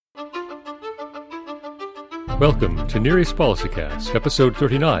Welcome to Near East PolicyCast, episode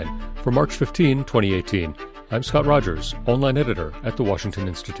 39, for March 15, 2018. I'm Scott Rogers, online editor at the Washington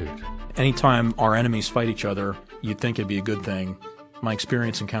Institute. Anytime our enemies fight each other, you'd think it'd be a good thing. My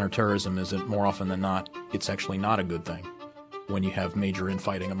experience in counterterrorism is that more often than not, it's actually not a good thing when you have major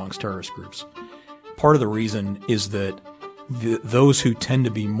infighting amongst terrorist groups. Part of the reason is that those who tend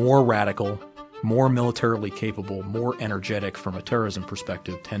to be more radical, more militarily capable, more energetic from a terrorism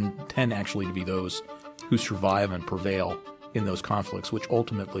perspective tend actually to be those who survive and prevail in those conflicts, which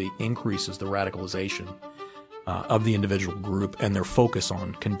ultimately increases the radicalization of the individual group and their focus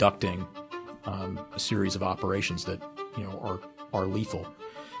on conducting a series of operations that are lethal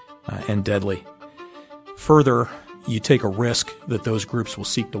and deadly. Further, you take a risk that those groups will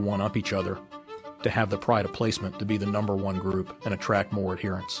seek to one-up each other, to have the pride of placement to be the number one group and attract more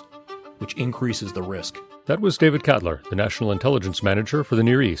adherents, which increases the risk. That was David Kattler, the National Intelligence Manager for the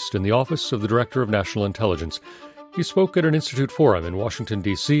Near East in the Office of the Director of National Intelligence. He spoke at an Institute forum in Washington,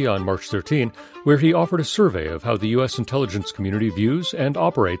 D.C. on March 13, where he offered a survey of how the U.S. intelligence community views and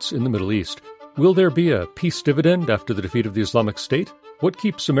operates in the Middle East. Will there be a peace dividend after the defeat of the Islamic State? What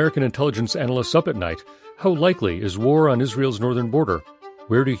keeps American intelligence analysts up at night? How likely is war on Israel's northern border?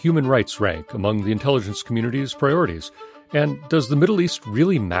 Where do human rights rank among the intelligence community's priorities? And does the Middle East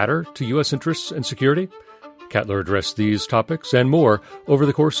really matter to U.S. interests and security? Kattler addressed these topics and more over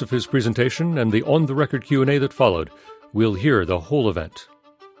the course of his presentation and the on-the-record Q&A that followed. We'll hear the whole event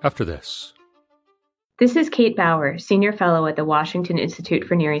after this. This is Kate Bauer, Senior Fellow at the Washington Institute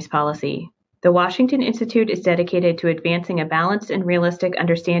for Near East Policy. The Washington Institute is dedicated to advancing a balanced and realistic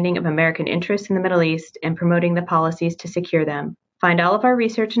understanding of American interests in the Middle East and promoting the policies to secure them. Find all of our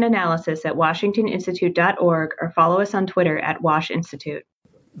research and analysis at washingtoninstitute.org or follow us on Twitter at WashInstitute.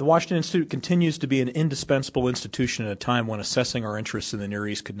 The Washington Institute continues to be an indispensable institution at a time when assessing our interests in the Near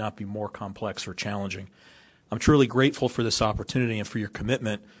East could not be more complex or challenging. I'm truly grateful for this opportunity and for your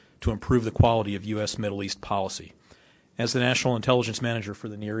commitment to improve the quality of U.S. Middle East policy. As the National Intelligence Manager for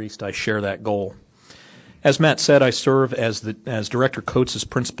the Near East, I share that goal. As Matt said, I serve as Director Coates'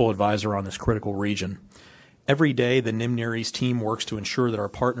 principal advisor on this critical region. Every day, the NIM Near East team works to ensure that our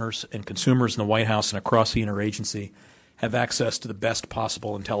partners and consumers in the White House and across the interagency have access to the best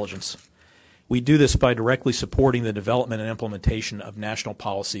possible intelligence. We do this by directly supporting the development and implementation of national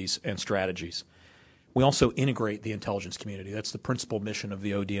policies and strategies. We also integrate the intelligence community. That's the principal mission of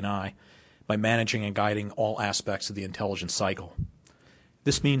the ODNI, by managing and guiding all aspects of the intelligence cycle.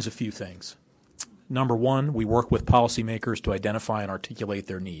 This means a few things. Number one, we work with policymakers to identify and articulate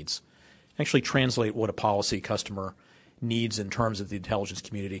their needs, actually translate what a policy customer needs in terms of the intelligence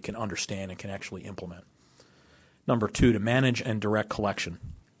community can understand and can actually implement. Number two, to manage and direct collection.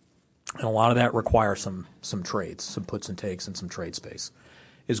 And a lot of that requires some trades, some puts and takes and some trade space.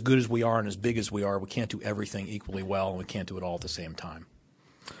 As good as we are and as big as we are, we can't do everything equally well, and we can't do it all at the same time.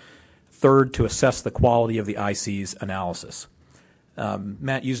 Third, to assess the quality of the IC's analysis.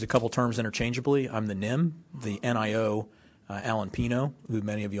 Matt used a couple terms interchangeably. I'm the NIM, the NIO, Alan Pino, who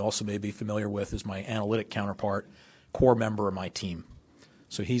many of you also may be familiar with, is my analytic counterpart, core member of my team.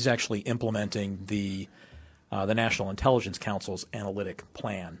 So he's actually implementing the National Intelligence Council's analytic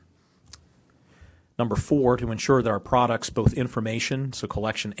plan. Number four, to ensure that our products, both information, so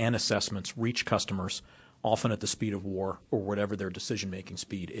collection and assessments, reach customers, often at the speed of war or whatever their decision-making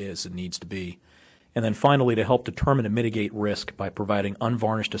speed is and needs to be. And then finally, to help determine and mitigate risk by providing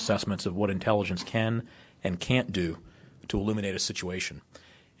unvarnished assessments of what intelligence can and can't do to illuminate a situation.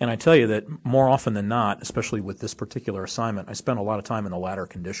 And I tell you that more often than not, especially with this particular assignment, I spend a lot of time in the latter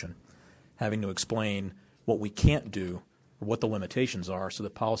condition, having to explain what we can't do or what the limitations are so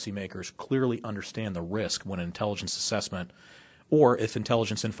that policymakers clearly understand the risk when an intelligence assessment or if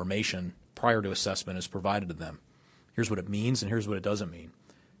intelligence information prior to assessment is provided to them. Here's what it means and here's what it doesn't mean.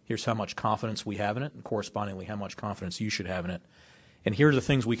 Here's how much confidence we have in it and correspondingly how much confidence you should have in it. And here are the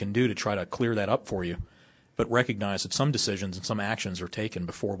things we can do to try to clear that up for you, but recognize that some decisions and some actions are taken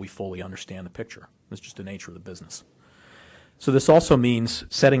before we fully understand the picture. It's just the nature of the business. So this also means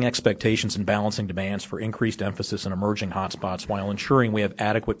setting expectations and balancing demands for increased emphasis in emerging hotspots while ensuring we have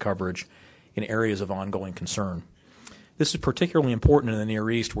adequate coverage in areas of ongoing concern. This is particularly important in the Near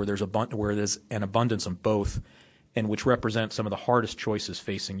East where there's an abundance of both and which represent some of the hardest choices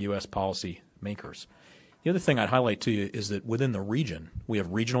facing U.S. policy makers. The other thing I'd highlight to you is that within the region, we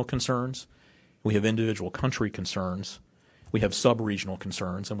have regional concerns, we have individual country concerns, we have sub-regional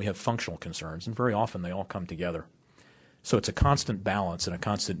concerns, and we have functional concerns, and very often they all come together. So it's a constant balance and a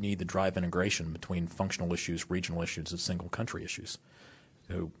constant need to drive integration between functional issues, regional issues, and single country issues.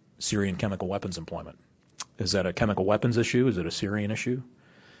 So Syrian chemical weapons employment. Is that a chemical weapons issue? Is it a Syrian issue?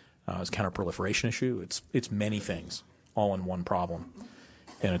 It's a counterproliferation issue. It's many things all in one problem.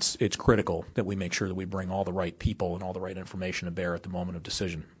 And it's critical that we make sure that we bring all the right people and all the right information to bear at the moment of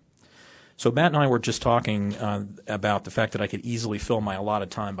decision. So Matt and I were just talking about the fact that I could easily fill my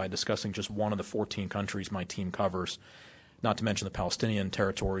allotted time by discussing just one of the 14 countries my team covers, not to mention the Palestinian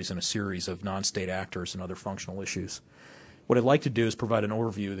territories and a series of non-state actors and other functional issues. What I'd like to do is provide an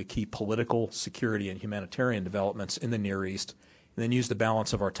overview of the key political, security, and humanitarian developments in the Near East, and then use the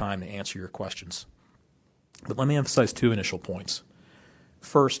balance of our time to answer your questions. But let me emphasize two initial points.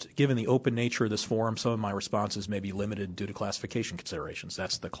 First, given the open nature of this forum, some of my responses may be limited due to classification considerations.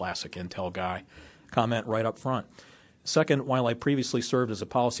 That's the classic Intel guy comment right up front. Second, while I previously served as a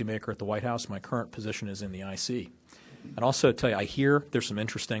policymaker at the White House, my current position is in the IC. I'd also tell you, I hear there's some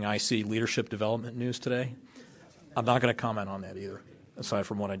interesting IC leadership development news today. I'm not going to comment on that either, aside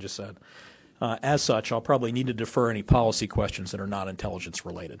from what I just said. As such, I'll probably need to defer any policy questions that are not intelligence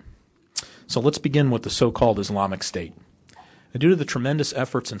related. So let's begin with the so-called Islamic State. Due to the tremendous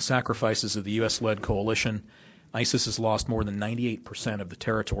efforts and sacrifices of the U.S.-led coalition, ISIS has lost more than 98% of the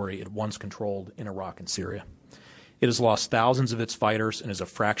territory it once controlled in Iraq and Syria. It has lost thousands of its fighters and is a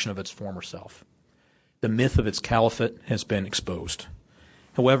fraction of its former self. The myth of its caliphate has been exposed.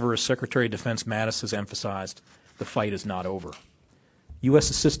 However, as Secretary of Defense Mattis has emphasized, the fight is not over.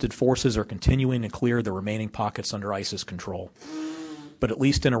 U.S.-assisted forces are continuing to clear the remaining pockets under ISIS control. But at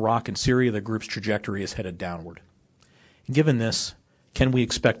least in Iraq and Syria, the group's trajectory is headed downward. Given this, can we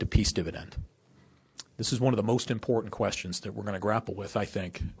expect a peace dividend? This is one of the most important questions that we're going to grapple with, I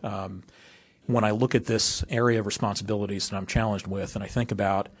think, when I look at this area of responsibilities that I'm challenged with, and I think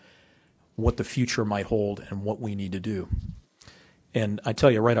about what the future might hold and what we need to do. And I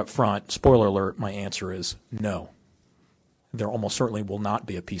tell you right up front, spoiler alert, my answer is no. There almost certainly will not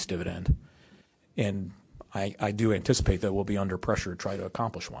be a peace dividend. And I do anticipate that we'll be under pressure to try to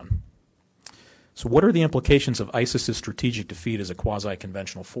accomplish one. So what are the implications of ISIS's strategic defeat as a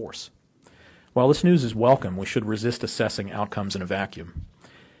quasi-conventional force? While this news is welcome, we should resist assessing outcomes in a vacuum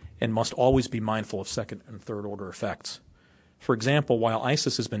and must always be mindful of second and third order effects. For example, while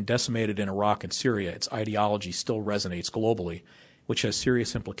ISIS has been decimated in Iraq and Syria, its ideology still resonates globally, which has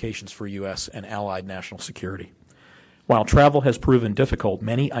serious implications for U.S. and allied national security. While travel has proven difficult,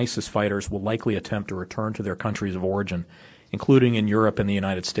 many ISIS fighters will likely attempt to return to their countries of origin, including in Europe and the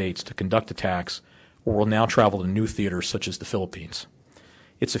United States, to conduct attacks, or will now travel to new theaters such as the Philippines.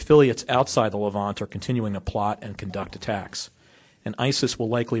 Its affiliates outside the Levant are continuing to plot and conduct attacks, and ISIS will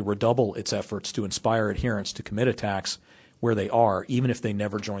likely redouble its efforts to inspire adherents to commit attacks where they are, even if they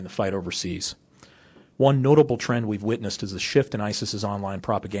never join the fight overseas. One notable trend we've witnessed is the shift in ISIS's online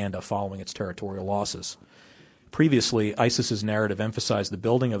propaganda following its territorial losses. Previously, ISIS's narrative emphasized the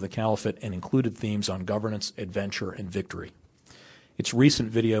building of the caliphate and included themes on governance, adventure, and victory. Its recent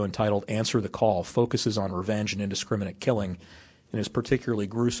video entitled Answer the Call focuses on revenge and indiscriminate killing and is particularly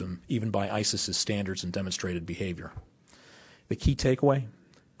gruesome, even by ISIS's standards and demonstrated behavior. The key takeaway?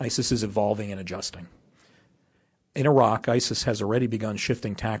 ISIS is evolving and adjusting. In Iraq, ISIS has already begun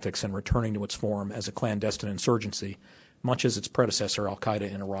shifting tactics and returning to its form as a clandestine insurgency, much as its predecessor al-Qaeda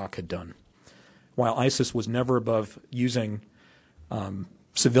in Iraq had done. While ISIS was never above using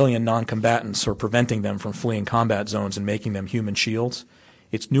civilian non-combatants or preventing them from fleeing combat zones and making them human shields,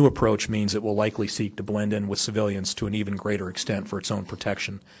 its new approach means it will likely seek to blend in with civilians to an even greater extent for its own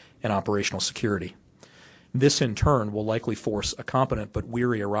protection and operational security. This, in turn, will likely force a competent but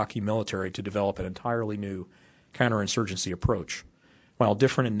weary Iraqi military to develop an entirely new counterinsurgency approach. While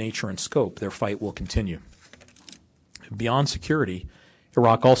different in nature and scope, their fight will continue. Beyond security,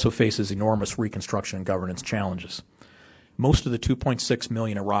 Iraq also faces enormous reconstruction and governance challenges. Most of the 2.6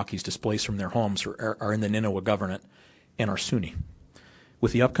 million Iraqis displaced from their homes are in the Nineveh Governorate and are Sunni.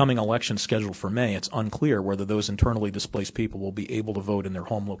 With the upcoming election scheduled for May, it's unclear whether those internally displaced people will be able to vote in their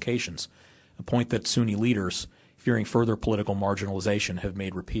home locations, a point that Sunni leaders, fearing further political marginalization, have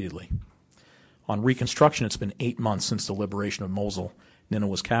made repeatedly. On reconstruction, it's been 8 months since the liberation of Mosul,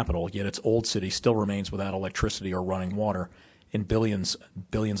 Nineveh's capital, yet its old city still remains without electricity or running water, and billions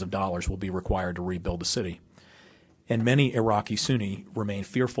of dollars will be required to rebuild the city. And many Iraqi Sunni remain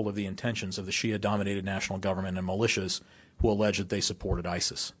fearful of the intentions of the Shia-dominated national government and militias who allege that they supported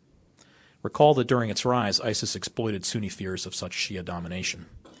ISIS. Recall that during its rise, ISIS exploited Sunni fears of such Shia domination.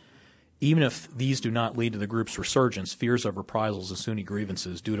 Even if these do not lead to the group's resurgence, fears of reprisals of Sunni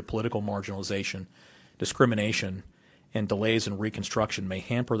grievances due to political marginalization, discrimination, and delays in reconstruction may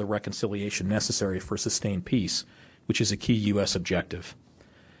hamper the reconciliation necessary for sustained peace, which is a key U.S. objective.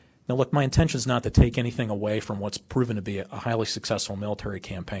 Now, look, my intention is not to take anything away from what's proven to be a highly successful military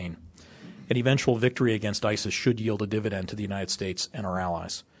campaign. An eventual victory against ISIS should yield a dividend to the United States and our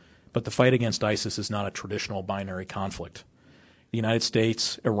allies. But the fight against ISIS is not a traditional binary conflict. The United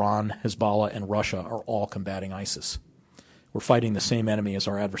States, Iran, Hezbollah, and Russia are all combating ISIS. We're fighting the same enemy as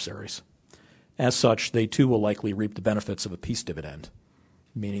our adversaries. As such, they too will likely reap the benefits of a peace dividend,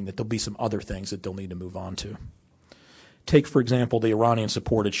 meaning that there'll be some other things that they'll need to move on to. Take, for example, the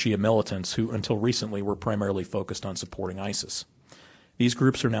Iranian-supported Shia militants who, until recently, were primarily focused on supporting ISIS. These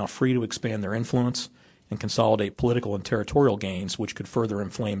groups are now free to expand their influence and consolidate political and territorial gains, which could further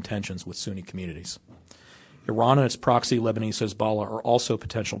inflame tensions with Sunni communities. Iran and its proxy Lebanese Hezbollah are also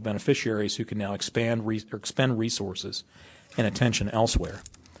potential beneficiaries who can now expend resources and attention elsewhere.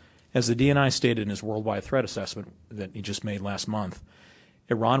 As the DNI stated in his worldwide threat assessment that he just made last month,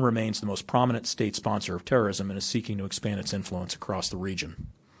 Iran remains the most prominent state sponsor of terrorism and is seeking to expand its influence across the region.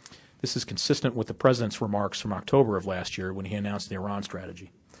 This is consistent with the president's remarks from October of last year when he announced the Iran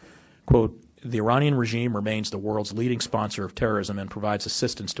strategy. Quote, "The Iranian regime remains the world's leading sponsor of terrorism and provides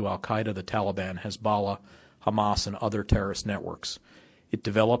assistance to al-Qaeda, the Taliban, Hezbollah, Hamas, and other terrorist networks. It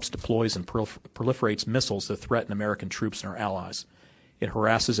develops, deploys, and proliferates missiles that threaten American troops and our allies. It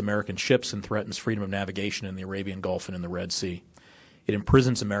harasses American ships and threatens freedom of navigation in the Arabian Gulf and in the Red Sea. It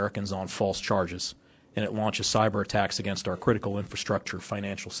imprisons Americans on false charges, and it launches cyber attacks against our critical infrastructure,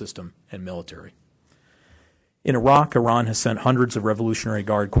 financial system, and military." In Iraq, Iran has sent hundreds of Revolutionary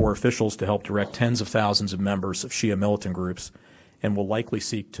Guard Corps officials to help direct tens of thousands of members of Shia militant groups, and will likely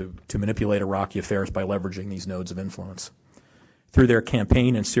seek to manipulate Iraqi affairs by leveraging these nodes of influence. Through their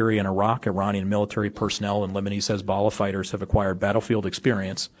campaign in Syria and Iraq, Iranian military personnel and Lebanese Hezbollah fighters have acquired battlefield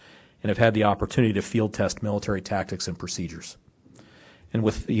experience and have had the opportunity to field test military tactics and procedures. And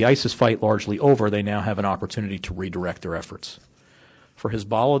with the ISIS fight largely over, they now have an opportunity to redirect their efforts. For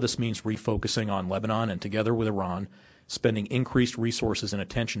Hezbollah, this means refocusing on Lebanon and, together with Iran, spending increased resources and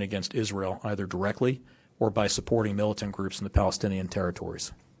attention against Israel, either directly or by supporting militant groups in the Palestinian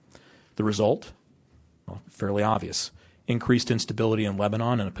territories. The result? Well, fairly obvious. Increased instability in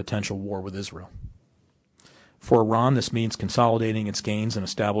Lebanon and a potential war with Israel. For Iran, this means consolidating its gains and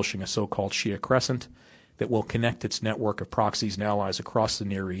establishing a so-called Shia crescent that will connect its network of proxies and allies across the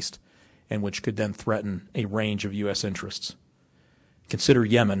Near East, and which could then threaten a range of U.S. interests. Consider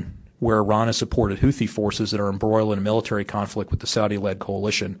Yemen, where Iran has supported Houthi forces that are embroiled in a military conflict with the Saudi-led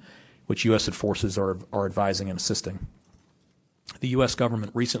coalition, which U.S. forces are advising and assisting. The U.S.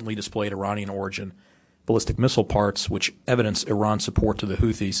 government recently displayed Iranian-origin ballistic missile parts, which evidence Iran's support to the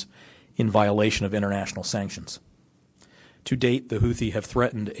Houthis in violation of international sanctions. To date, the Houthi have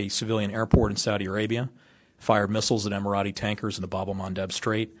threatened a civilian airport in Saudi Arabia, fired missiles at Emirati tankers in the Bab el-Mandeb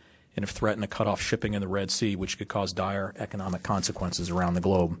Strait, and have threatened to cut off shipping in the Red Sea, which could cause dire economic consequences around the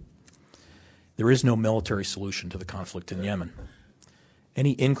globe. There is no military solution to the conflict in Yemen.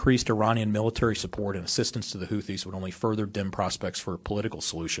 Any increased Iranian military support and assistance to the Houthis would only further dim prospects for a political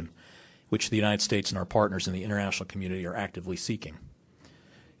solution, which the United States and our partners in the international community are actively seeking.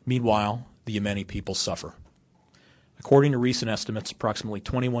 Meanwhile, the Yemeni people suffer. According to recent estimates, approximately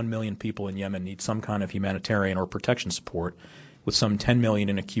 21 million people in Yemen need some kind of humanitarian or protection support, with some 10 million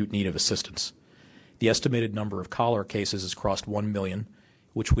in acute need of assistance. The estimated number of cholera cases has crossed 1 million,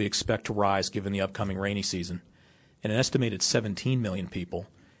 which we expect to rise given the upcoming rainy season, and an estimated 17 million people,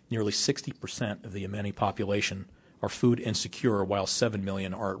 nearly 60% of the Yemeni population, are food insecure, while 7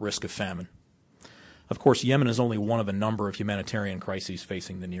 million are at risk of famine. Of course, Yemen is only one of a number of humanitarian crises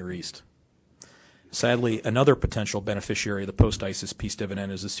facing the Near East. Sadly, another potential beneficiary of the post-ISIS peace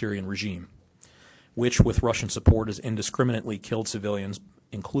dividend is the Syrian regime, which, with Russian support, has indiscriminately killed civilians,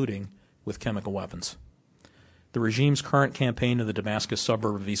 including with chemical weapons. The regime's current campaign in the Damascus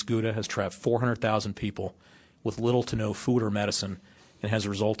suburb of East Ghouta has trapped 400,000 people with little to no food or medicine and has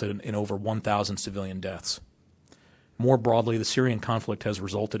resulted in over 1,000 civilian deaths. More broadly, the Syrian conflict has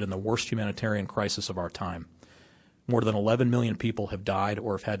resulted in the worst humanitarian crisis of our time. More than 11 million people have died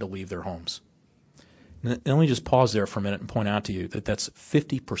or have had to leave their homes. And let me just pause there for a minute and point out to you that that's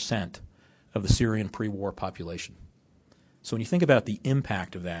 50% of the Syrian pre-war population. So when you think about the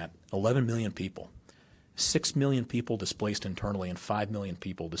impact of that, 11 million people, 6 million people displaced internally and 5 million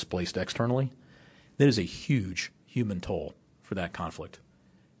people displaced externally, that is a huge human toll for that conflict.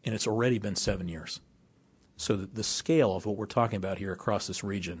 And it's already been 7 years. So the scale of what we're talking about here across this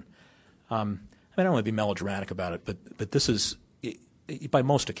region, I don't want to be melodramatic about it, but this is, by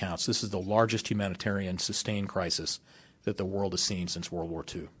most accounts, this is the largest humanitarian sustained crisis that the world has seen since World War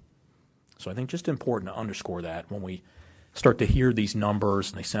II. So I think just important to underscore that when we start to hear these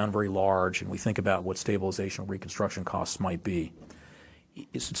numbers and they sound very large and we think about what stabilization and reconstruction costs might be.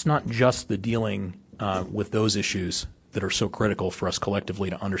 It's not just the dealing with those issues that are so critical for us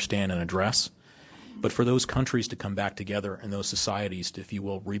collectively to understand and address. But for those countries to come back together and those societies to, if you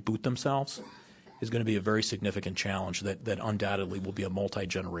will, reboot themselves is going to be a very significant challenge that undoubtedly will be a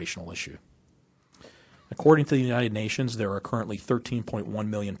multi-generational issue. According to the United Nations, there are currently 13.1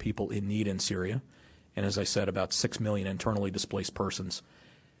 million people in need in Syria, and as I said, about 6 million internally displaced persons,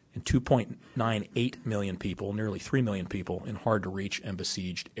 and 2.98 million people, nearly 3 million people, in hard-to-reach and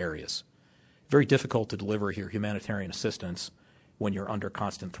besieged areas. Very difficult to deliver here humanitarian assistance when you're under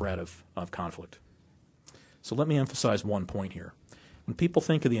constant threat of conflict. So let me emphasize one point here. When people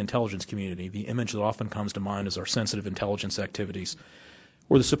think of the intelligence community, the image that often comes to mind is our sensitive intelligence activities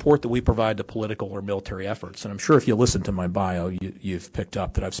or the support that we provide to political or military efforts. And I'm sure if you listen to my bio, you've picked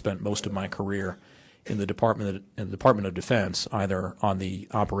up that I've spent most of my career in the Department of Defense, either on the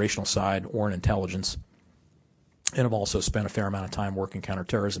operational side or in intelligence, and I've also spent a fair amount of time working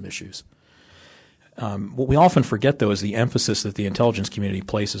counterterrorism issues. What we often forget, though, is the emphasis that the intelligence community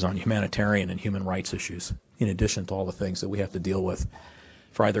places on humanitarian and human rights issues, in addition to all the things that we have to deal with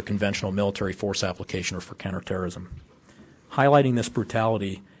for either conventional military force application or for counterterrorism. Highlighting this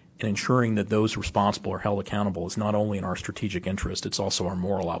brutality and ensuring that those responsible are held accountable is not only in our strategic interest, it's also our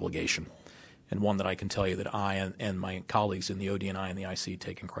moral obligation, and one that I can tell you that I and my colleagues in the ODNI and the IC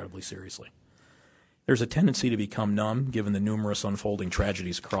take incredibly seriously. There's a tendency to become numb given the numerous unfolding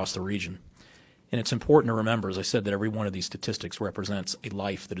tragedies across the region. And it's important to remember, as I said, that every one of these statistics represents a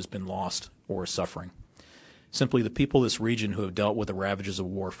life that has been lost or is suffering. Simply, the people of this region who have dealt with the ravages of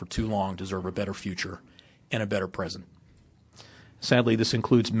war for too long deserve a better future and a better present. Sadly, this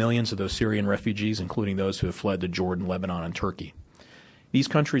includes millions of those Syrian refugees, including those who have fled to Jordan, Lebanon, and Turkey. These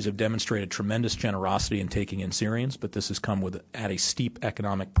countries have demonstrated tremendous generosity in taking in Syrians, but this has come at a steep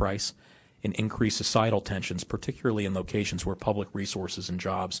economic price and increased societal tensions, particularly in locations where public resources and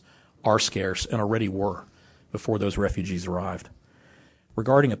jobs are scarce and already were before those refugees arrived.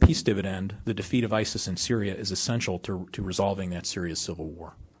 Regarding a peace dividend, the defeat of ISIS in Syria is essential to resolving that Syria's civil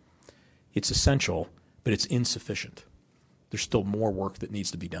war. It's essential, but it's insufficient. There's still more work that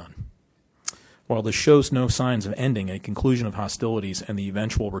needs to be done. While this shows no signs of ending, a conclusion of hostilities and the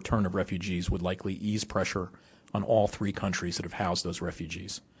eventual return of refugees would likely ease pressure on all three countries that have housed those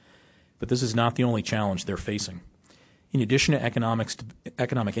refugees. But this is not the only challenge they're facing. In addition to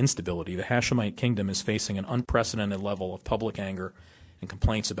economic instability, the Hashemite kingdom is facing an unprecedented level of public anger and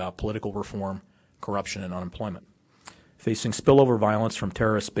complaints about political reform, corruption, and unemployment. Facing spillover violence from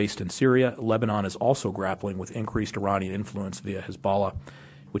terrorists based in Syria, Lebanon is also grappling with increased Iranian influence via Hezbollah,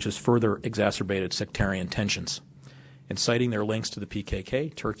 which has further exacerbated sectarian tensions. In citing their links to the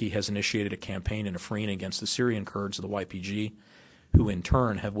PKK, Turkey has initiated a campaign in Afrin against the Syrian Kurds of the YPG, who in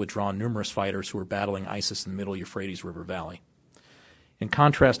turn have withdrawn numerous fighters who are battling ISIS in the middle Euphrates River Valley. In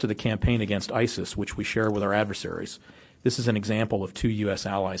contrast to the campaign against ISIS, which we share with our adversaries, this is an example of two U.S.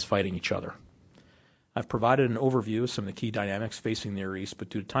 allies fighting each other. I've provided an overview of some of the key dynamics facing the Near East, but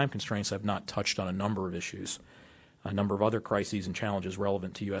due to time constraints, I've not touched on a number of issues, a number of other crises and challenges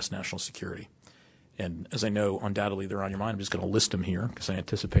relevant to U.S. national security. And as I know, undoubtedly they're on your mind, I'm just going to list them here because I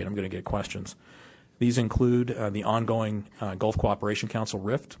anticipate I'm going to get questions. These include the ongoing Gulf Cooperation Council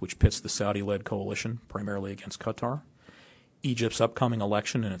rift, which pits the Saudi-led coalition primarily against Qatar, Egypt's upcoming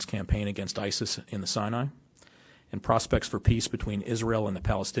election and its campaign against ISIS in the Sinai, and prospects for peace between Israel and the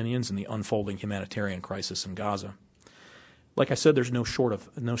Palestinians and the unfolding humanitarian crisis in Gaza. Like I said, there's no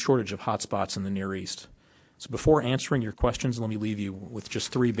shortage of hotspots in the Near East. So before answering your questions, let me leave you with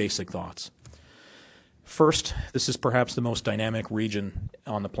just three basic thoughts. First, this is perhaps the most dynamic region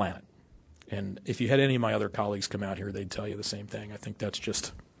on the planet. And if you had any of my other colleagues come out here, they'd tell you the same thing. I think that's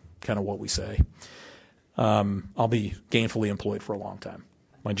just kind of what we say. I'll be gainfully employed for a long time.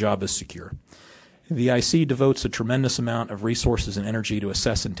 My job is secure. The IC devotes a tremendous amount of resources and energy to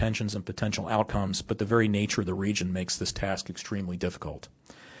assess intentions and potential outcomes, but the very nature of the region makes this task extremely difficult.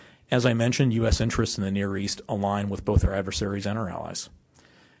 As I mentioned, U.S. interests in the Near East align with both our adversaries and our allies.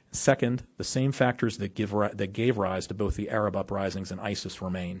 Second, the same factors that gave rise to both the Arab uprisings and ISIS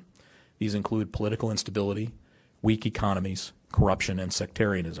remain. These include political instability, weak economies, corruption, and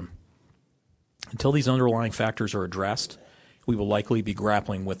sectarianism. Until these underlying factors are addressed, we will likely be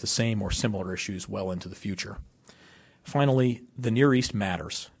grappling with the same or similar issues well into the future. Finally, the Near East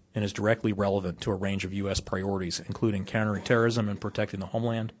matters and is directly relevant to a range of U.S. priorities, including countering terrorism and protecting the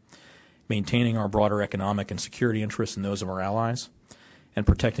homeland, maintaining our broader economic and security interests and those of our allies, and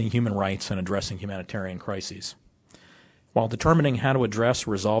protecting human rights and addressing humanitarian crises. While determining how to address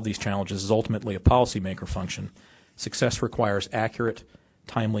or resolve these challenges is ultimately a policymaker function, success requires accurate,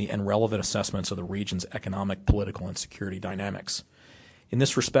 timely, and relevant assessments of the region's economic, political, and security dynamics. In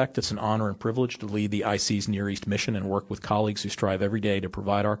this respect, it's an honor and privilege to lead the IC's Near East mission and work with colleagues who strive every day to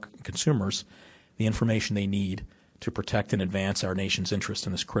provide our consumers the information they need to protect and advance our nation's interest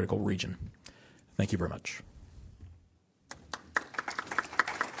in this critical region. Thank you very much.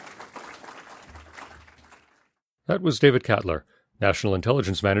 That was David Kattler, National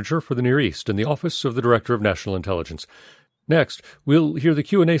Intelligence Manager for the Near East in the Office of the Director of National Intelligence. Next, we'll hear the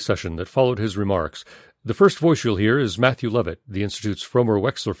Q&A session that followed his remarks. The first voice you'll hear is Matthew Levitt, the Institute's Fromer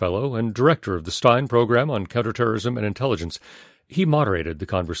Wexler Fellow and Director of the Stein Program on Counterterrorism and Intelligence. He moderated the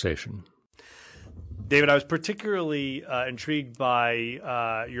conversation. David, I was particularly intrigued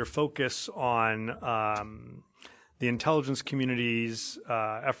by your focus on the intelligence community's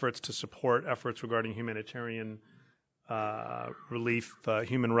efforts to support efforts regarding humanitarian relief,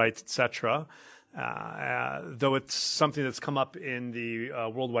 human rights, etc., though it's something that's come up in the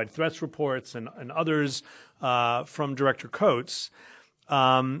Worldwide Threats reports and others from Director Coates.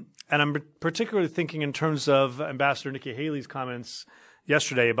 And I'm particularly thinking in terms of Ambassador Nikki Haley's comments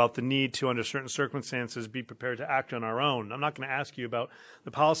yesterday about the need to, under certain circumstances, be prepared to act on our own. I'm not going to ask you about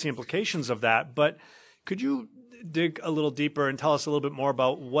the policy implications of that, but could you dig a little deeper and tell us a little bit more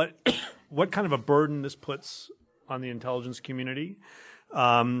about what kind of a burden this puts on the intelligence community,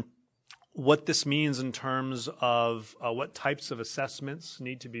 what this means in terms of what types of assessments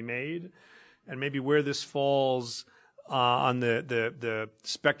need to be made, and maybe where this falls on the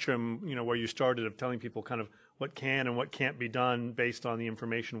spectrum, where you started of telling people kind of what can and what can't be done based on the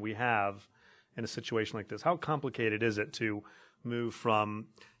information we have in a situation like this. How complicated is it to move from,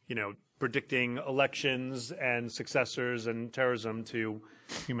 predicting elections and successors and terrorism to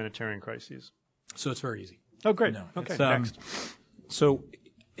humanitarian crises? So it's very easy. Oh, great. No, okay, next. next. So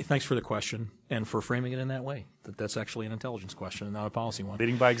thanks for the question and for framing it in that way. That's actually an intelligence question and not a policy one.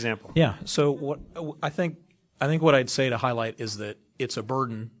 Leading by example. Yeah. So what I think what I'd say to highlight is that it's a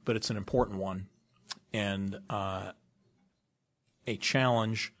burden, but it's an important one, and a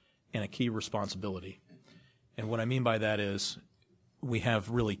challenge and a key responsibility. And what I mean by that is we have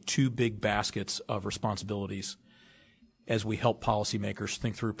really two big baskets of responsibilities as we help policymakers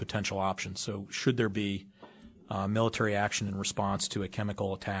think through potential options. So should there be military action in response to a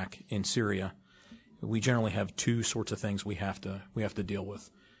chemical attack in Syria, we generally have two sorts of things we have to deal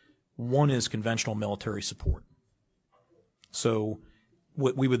with. One is conventional military support. So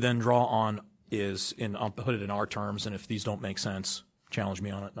what we would then draw on is, and I'll put it in our terms, and if these don't make sense, challenge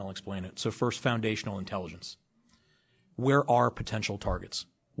me on it and I'll explain it. So first, foundational intelligence. Where are potential targets?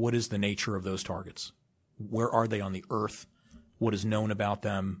 What is the nature of those targets? Where are they on the earth? What is known about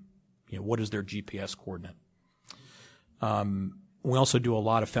them? What is their GPS coordinate? We also do a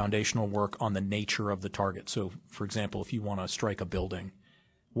lot of foundational work on the nature of the target. So, for example, if you want to strike a building,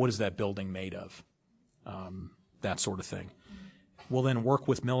 what is that building made of? That sort of thing. We'll then work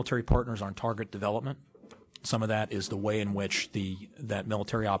with military partners on target development. Some of that is the way in which that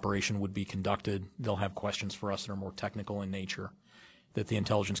military operation would be conducted. They'll have questions for us that are more technical in nature that the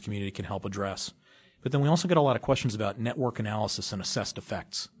intelligence community can help address. But then we also get a lot of questions about network analysis and assessed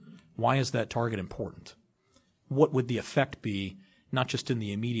effects. Why is that target important? What would the effect be, not just in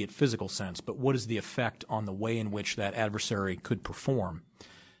the immediate physical sense, but what is the effect on the way in which that adversary could perform?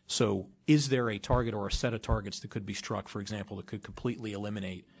 So is there a target or a set of targets that could be struck, for example, that could completely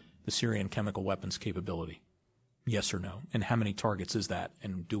eliminate the Syrian chemical weapons capability? Yes or no? And how many targets is that?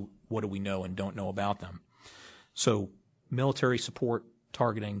 And what do we know and don't know about them? So military support,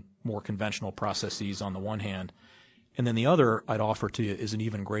 targeting, more conventional processes on the one hand. And then the other I'd offer to you is an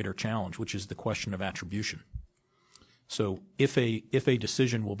even greater challenge, which is the question of attribution. So if a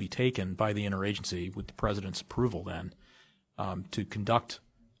decision will be taken by the interagency with the president's approval then to conduct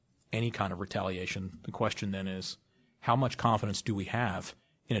any kind of retaliation, the question then is how much confidence do we have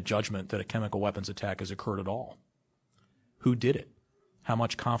in a judgment that a chemical weapons attack has occurred at all? Who did it? How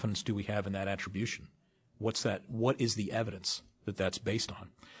much confidence do we have in that attribution? What is the evidence that that's based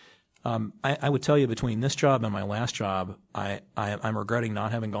on? I would tell you between this job and my last job, I'm regretting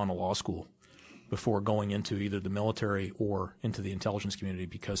not having gone to law school before going into either the military or into the intelligence community,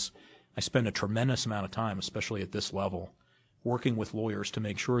 because I spend a tremendous amount of time, especially at this level, working with lawyers to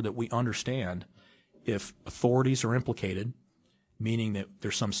make sure that we understand if authorities are implicated, meaning that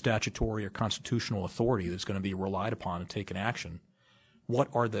there's some statutory or constitutional authority that's going to be relied upon to take an action, what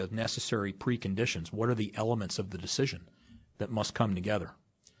are the necessary preconditions? What are the elements of the decision that must come together?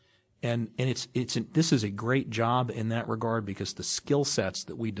 And this is a great job in that regard, because the skill sets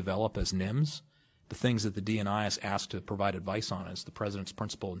that we develop as NIMS, the things that the DNI is asked to provide advice on as the President's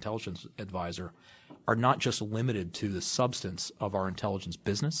principal intelligence advisor, are not just limited to the substance of our intelligence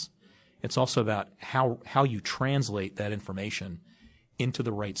business. It's also about how you translate that information into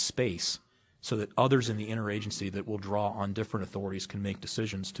the right space so that others in the interagency that will draw on different authorities can make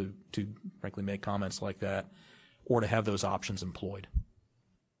decisions to frankly make comments like that or to have those options employed.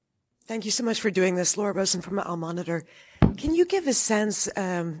 Thank you so much for doing this. Laura Rosen from Al Monitor. Can you give a sense,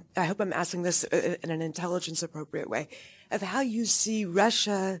 I hope I'm asking this in an intelligence appropriate way, of how you see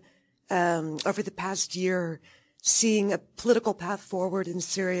Russia over the past year seeing a political path forward in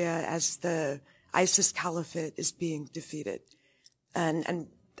Syria as the ISIS caliphate is being defeated? And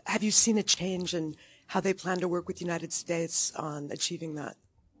have you seen a change in how they plan to work with the United States on achieving that?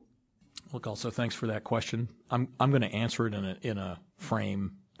 Look, also, thanks for that question. I'm going to answer it in a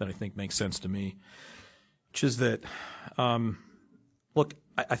frame that I think makes sense to me, which is that, look,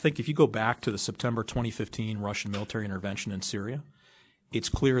 I think if you go back to the September 2015 Russian military intervention in Syria, it's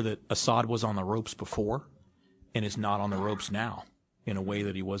clear that Assad was on the ropes before and is not on the ropes now in a way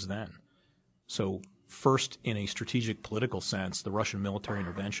that he was then. So first, in a strategic political sense, the Russian military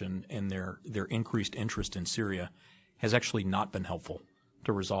intervention and their increased interest in Syria has actually not been helpful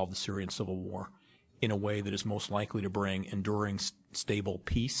to resolve the Syrian civil war in a way that is most likely to bring enduring, stable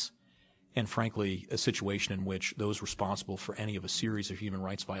peace and, frankly, a situation in which those responsible for any of a series of human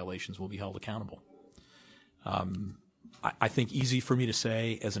rights violations will be held accountable. I think easy for me to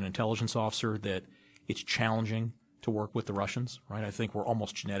say as an intelligence officer that it's challenging to work with the Russians, right? I think we're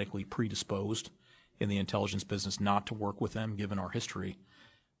almost genetically predisposed in the intelligence business not to work with them given our history.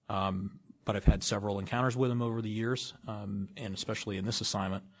 But I've had several encounters with them over the years, and especially in this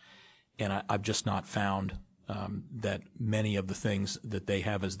assignment, and I've just not found that many of the things that they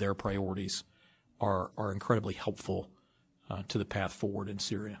have as their priorities are incredibly helpful to the path forward in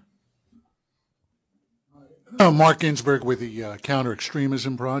Syria. Mark Ginsberg with the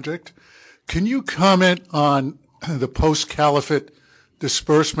Counter-Extremism Project. Can you comment on the post-caliphate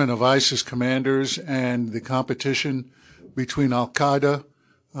disbursement of ISIS commanders and the competition between al-Qaeda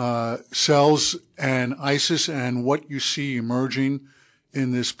cells and ISIS and what you see emerging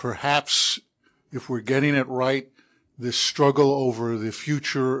in this, perhaps, if we're getting it right, this struggle over the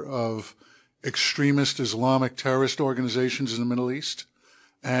future of extremist Islamic terrorist organizations in the Middle East?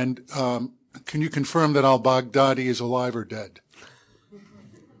 And can you confirm that al-Baghdadi is alive or dead?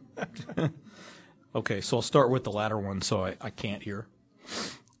 Okay, so I'll start with the latter one, so I can't hear.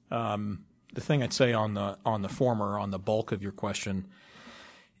 The thing I'd say on the former, on the bulk of your question,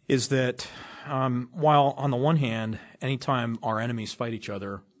 is that while on the one hand, anytime our enemies fight each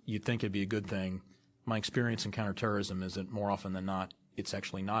other, you'd think it'd be a good thing, my experience in counterterrorism is that more often than not, it's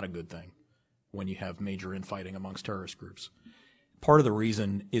actually not a good thing when you have major infighting amongst terrorist groups. Part of the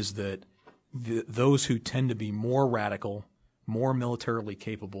reason is that those who tend to be more radical, more militarily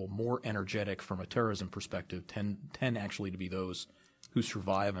capable, more energetic from a terrorism perspective tend actually to be those who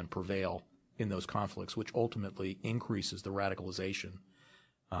survive and prevail in those conflicts, which ultimately increases the radicalization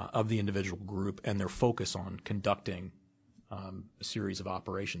of the individual group and their focus on conducting a series of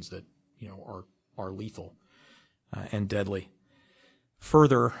operations that are lethal and deadly.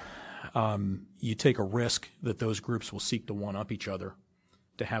 Further, you take a risk that those groups will seek to one-up each other,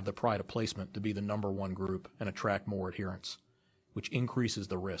 to have the pride of placement, to be the number one group and attract more adherents, which increases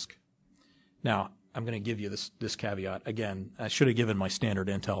the risk. Now, I'm going to give you this caveat. Again, I should have given my standard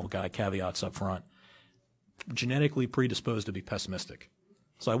intel guy caveats up front. Genetically predisposed to be pessimistic.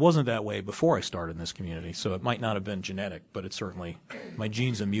 So I wasn't that way before I started in this community, so it might not have been genetic, but it's certainly, my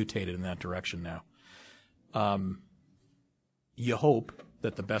genes have mutated in that direction now. You hope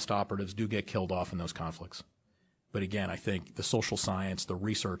that the best operatives do get killed off in those conflicts. But again, I think the social science, the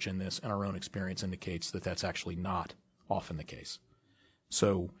research in this, and our own experience indicates that that's actually not often the case.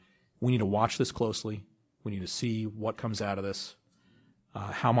 So we need to watch this closely. We need to see what comes out of this,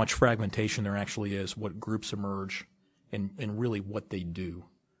 how much fragmentation there actually is, what groups emerge, and really what they do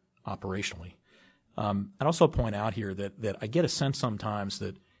operationally. I'd also point out here that I get a sense sometimes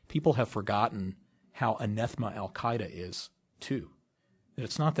that people have forgotten how anathema al-Qaeda is, too. That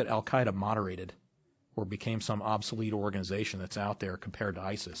it's not that al-Qaeda moderated or became some obsolete organization that's out there compared to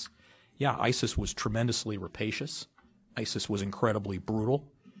ISIS. Yeah, ISIS was tremendously rapacious. ISIS was incredibly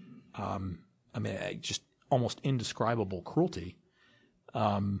brutal. Just almost indescribable cruelty.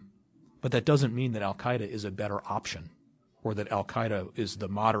 But that doesn't mean that al-Qaeda is a better option, or that al-Qaeda is the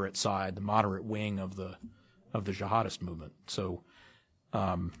moderate side, the moderate wing of the jihadist movement. So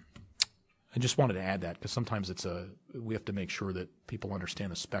I just wanted to add that because sometimes we have to make sure that people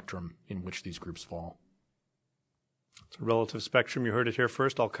understand the spectrum in which these groups fall. It's a relative spectrum. You heard it here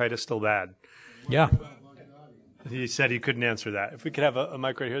first. Al-Qaeda's still bad. Yeah. He said he couldn't answer that. If we could have a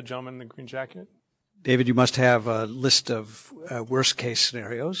mic right here, gentleman in the green jacket. David, you must have a list of worst-case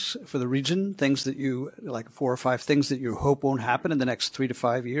scenarios for the region, things that you, like 4 or 5 things that you hope won't happen in the next 3 to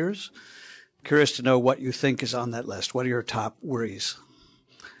 5 years. Curious to know what you think is on that list. What are your top worries?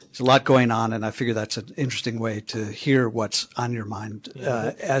 There's a lot going on, and I figure that's an interesting way to hear what's on your mind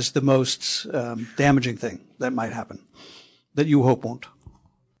as the most damaging thing that might happen, that you hope won't.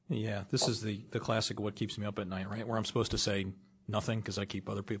 Yeah, this is the classic what keeps me up at night, right? Where I'm supposed to say nothing because I keep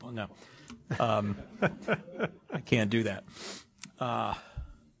other people. No. I can't do that.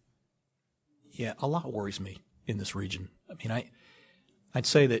 Yeah, a lot worries me in this region. I mean, I'd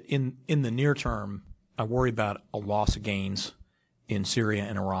say that in the near term, I worry about a loss of gains in Syria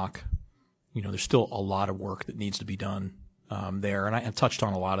and Iraq. You know, there's still a lot of work that needs to be done there, and I touched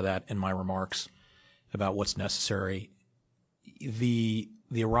on a lot of that in my remarks about what's necessary. The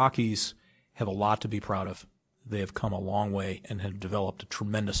Iraqis have a lot to be proud of. They have come a long way and have developed a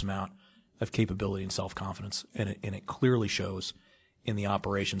tremendous amount of capability and self-confidence, and it clearly shows in the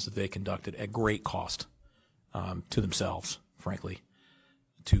operations that they conducted at great cost to themselves, frankly,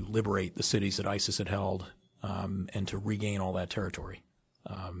 to liberate the cities that ISIS had held and to regain all that territory.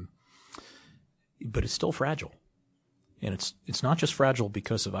 But it's still fragile, and it's not just fragile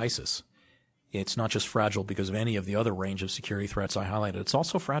because of ISIS. It's not just fragile because of any of the other range of security threats I highlighted. It's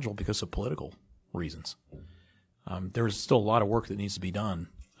also fragile because of political reasons. There is still a lot of work that needs to be done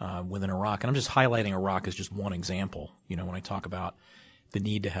within Iraq. And I'm just highlighting Iraq as just one example, you know, when I talk about the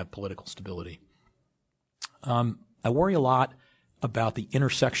need to have political stability. I worry a lot about the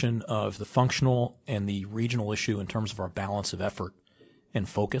intersection of the functional and the regional issue in terms of our balance of effort and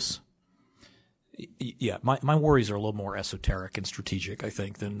focus. Yeah, my worries are a little more esoteric and strategic, I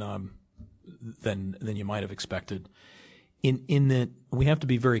think, than you might have expected. In that we have to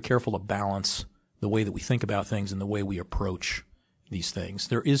be very careful to balance the way that we think about things and the way we approach these things.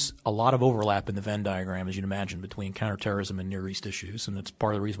 There is a lot of overlap in the Venn diagram, as you'd imagine, between counterterrorism and Near East issues, and that's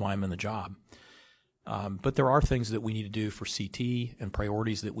part of the reason why I'm in the job. But there are things that we need to do for CT and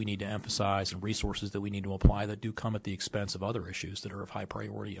priorities that we need to emphasize and resources that we need to apply that do come at the expense of other issues that are of high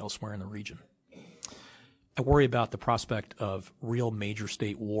priority elsewhere in the region. I worry about the prospect of real major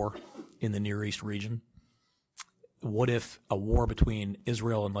state war in the Near East region. What if a war between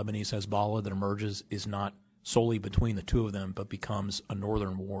Israel and Lebanese Hezbollah that emerges is not solely between the two of them, but becomes a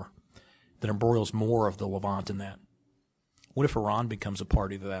northern war that embroils more of the Levant in that? What if Iran becomes a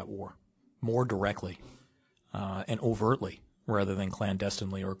party to that war more directly and overtly rather than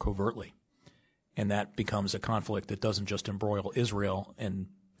clandestinely or covertly? And that becomes a conflict that doesn't just embroil Israel and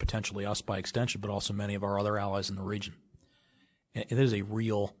potentially us by extension, but also many of our other allies in the region. And it is a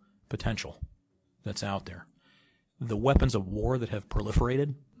real potential that's out there. The weapons of war that have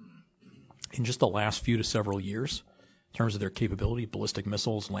proliferated in just the last few to several years, in terms of their capability, ballistic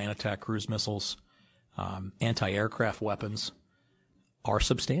missiles, land attack cruise missiles, anti-aircraft weapons, are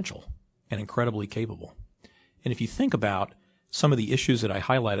substantial and incredibly capable. And if you think about some of the issues that I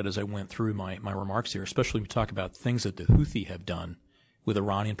highlighted as I went through my remarks here, especially when we talk about things that the Houthi have done with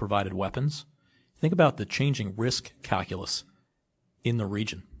Iranian-provided weapons, think about the changing risk calculus in the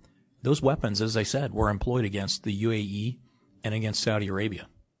region. Those weapons, as I said, were employed against the UAE and against Saudi Arabia.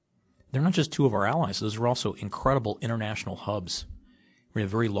 They're not just two of our allies. Those are also incredible international hubs. We have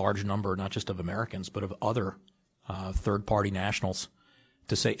a very large number, not just of Americans, but of other third-party nationals,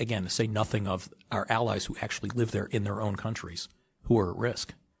 to say nothing of our allies who actually live there in their own countries, who are at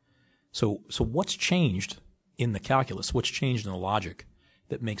risk. So what's changed in the calculus? What's changed in the logic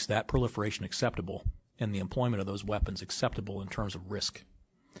that makes that proliferation acceptable and the employment of those weapons acceptable in terms of risk?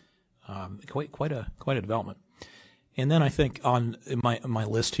 Quite a development. And then I think on my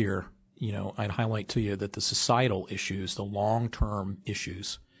list here, you know, I'd highlight to you that the societal issues, the long-term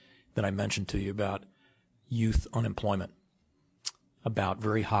issues that I mentioned to you about youth unemployment, about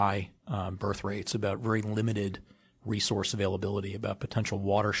very high birth rates, about very limited resource availability, about potential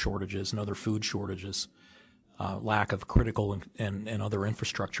water shortages and other food shortages, lack of critical and other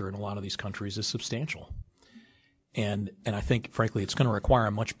infrastructure in a lot of these countries is substantial. And I think, frankly, it's going to require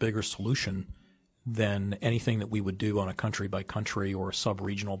a much bigger solution than anything that we would do on a country-by-country or a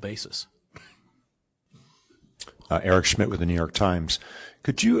sub-regional basis. Eric Schmidt with the New York Times.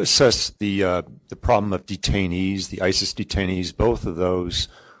 Could you assess the problem of detainees, the ISIS detainees, both of those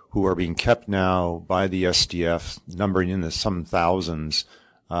who are being kept now by the SDF, numbering in the some thousands?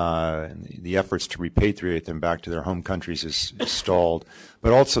 The efforts to repatriate them back to their home countries is stalled,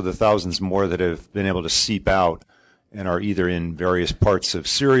 but also the thousands more that have been able to seep out and are either in various parts of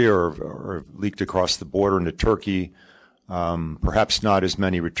Syria or leaked across the border into Turkey. Perhaps not as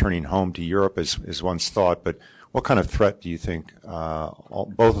many returning home to Europe as once thought, but what kind of threat do you think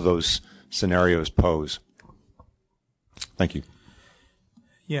both of those scenarios pose? Thank you.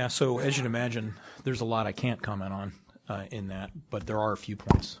 Yeah, so as you'd imagine, there's a lot I can't comment on in that, but there are a few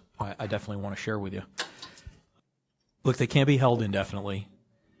points I definitely want to share with you. Look, they can't be held indefinitely.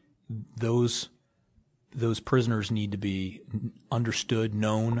 Those prisoners need to be understood,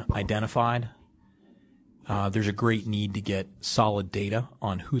 known, identified. There's a great need to get solid data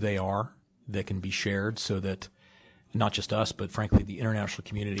on who they are that can be shared so that not just us, but frankly the international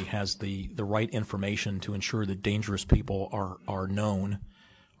community has the right information to ensure that dangerous people are known,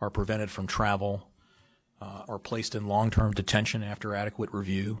 are prevented from travel, are placed in long-term detention after adequate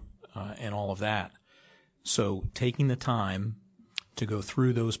review, and all of that. So taking the time to go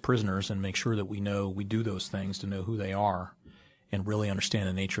through those prisoners and make sure that we do those things to know who they are and really understand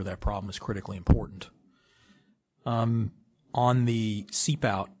the nature of that problem is critically important. On the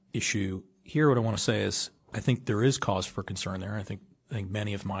seep-out issue, here what I want to say is I think there is cause for concern there. I think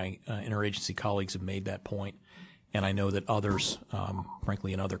many of my interagency colleagues have made that point, and I know that others,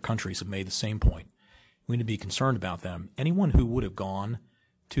 frankly, in other countries have made the same point. We need to be concerned about them. Anyone who would have gone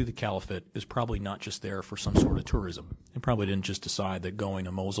to the caliphate is probably not just there for some sort of tourism. They probably didn't just decide that going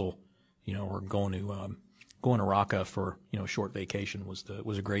to Mosul, or going to Raqqa for a short vacation was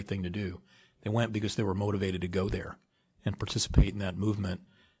a great thing to do. They went because they were motivated to go there and participate in that movement,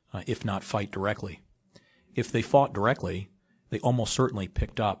 if not fight directly. If they fought directly, they almost certainly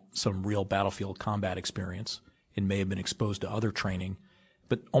picked up some real battlefield combat experience and may have been exposed to other training,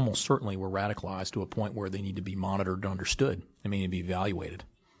 but almost certainly were radicalized to a point where they need to be monitored and understood. They may need to be evaluated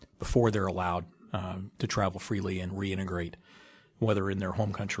before they're allowed to travel freely and reintegrate, whether in their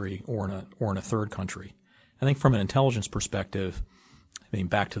home country or in a third country. I think from an intelligence perspective,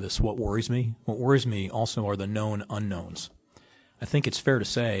 back to this, what worries me also are the known unknowns. I think it's fair to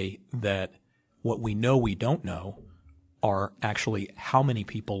say that what we know we don't know are actually how many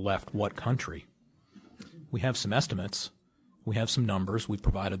people left what country. We have some estimates. We have some numbers. We've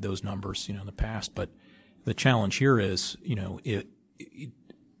provided those numbers, in the past. But the challenge here is,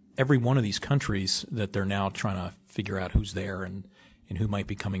 every one of these countries that they're now trying to figure out who's there and who might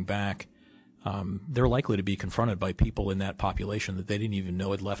be coming back, they're likely to be confronted by people in that population that they didn't even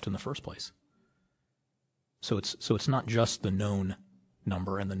know had left in the first place. So it's not just the known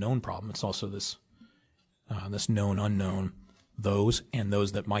number and the known problem. It's also this known unknown, those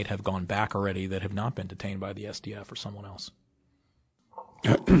that might have gone back already that have not been detained by the SDF or someone else.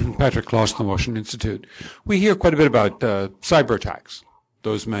 Patrick Clausen, the Washington Institute. We hear quite a bit about cyber attacks,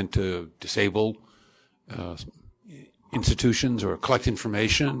 those meant to disable institutions or collect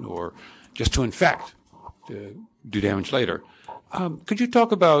information or just to infect, to do damage later. Could you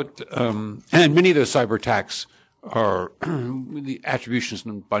talk about, and many of those cyber attacks are, the attribution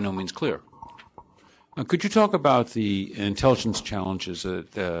is by no means clear. Could you talk about the intelligence challenges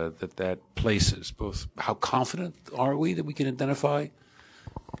that places, both how confident are we that we can identify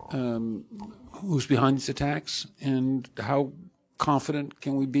who's behind these attacks, and how confident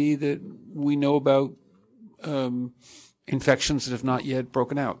can we be that we know about infections that have not yet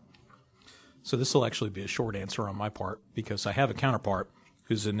broken out? So this will actually be a short answer on my part because I have a counterpart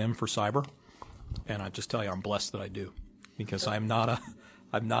who's a NIM for cyber, and I just tell you I'm blessed that I do because I'm not a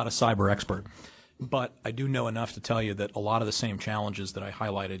cyber expert. But I do know enough to tell you that a lot of the same challenges that I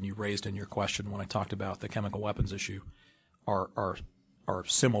highlighted and you raised in your question when I talked about the chemical weapons issue are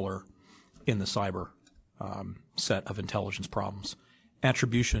similar in the cyber set of intelligence problems.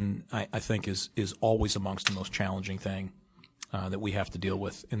 Attribution, I think, is always amongst the most challenging thing that we have to deal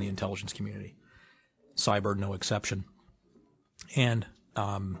with in the intelligence community. Cyber, no exception. And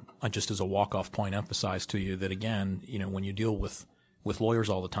I just as a walk-off point emphasize to you that, again, when you deal with lawyers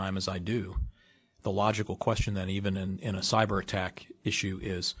all the time, as I do, the logical question then even in a cyber attack issue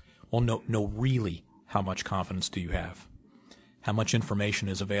is, well, no, really, how much confidence do you have? How much information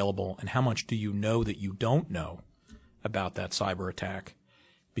is available, and how much do you know that you don't know about that cyber attack?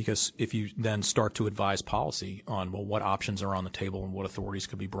 Because if you then start to advise policy on, well, what options are on the table and what authorities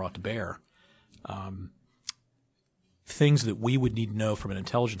could be brought to bear, things that we would need to know from an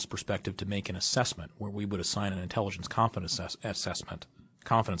intelligence perspective to make an assessment where we would assign an intelligence confidence assessment,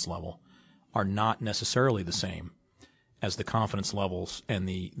 confidence level, are not necessarily the same as the confidence levels and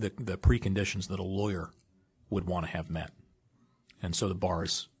the preconditions that a lawyer would want to have met. And so the bar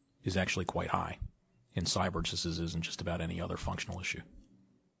is actually quite high in cyber, just as is in just about any other functional issue.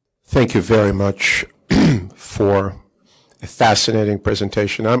 Thank you very much for a fascinating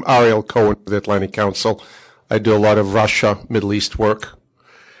presentation. I'm Ariel Cohen with the Atlantic Council. I do a lot of Russia, Middle East work.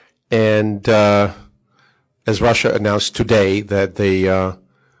 And as Russia announced today that they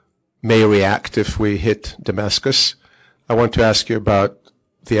may react if we hit Damascus, I want to ask you about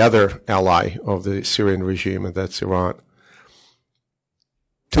the other ally of the Syrian regime, and that's Iran.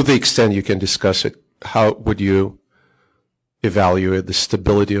 To the extent you can discuss it, how would you evaluate the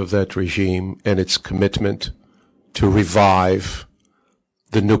stability of that regime and its commitment to revive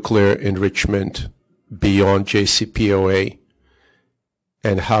the nuclear enrichment beyond JCPOA?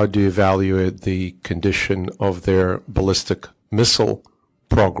 And how do you evaluate the condition of their ballistic missile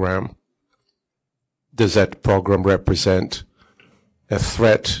program? Does that program represent a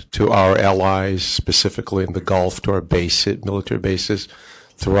threat to our allies, specifically in the Gulf, to our military bases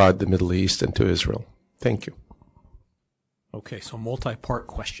throughout the Middle East and to Israel? Thank you. Okay, so multi-part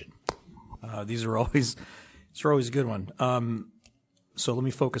question. These are always a good one. So let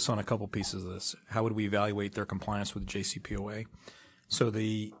me focus on a couple pieces of this. How would we evaluate their compliance with the JCPOA? So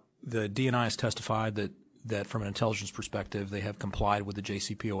the DNI has testified that from an intelligence perspective, they have complied with the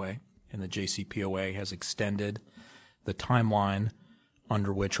JCPOA, and the JCPOA has extended the timeline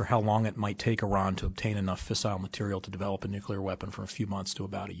under which, or how long it might take Iran to obtain enough fissile material to develop a nuclear weapon, from a few months to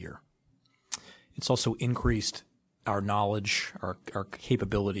about a year. It's also increased our knowledge, our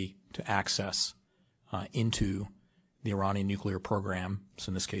capability to access into the Iranian nuclear program, so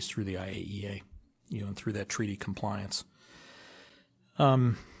in this case through the IAEA, and through that treaty compliance.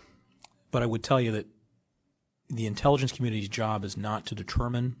 But I would tell you that the intelligence community's job is not to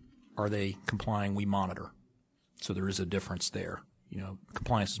determine are they complying. We monitor. So there is a difference there.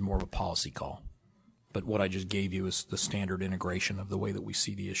 Compliance is more of a policy call. But what I just gave you is the standard integration of the way that we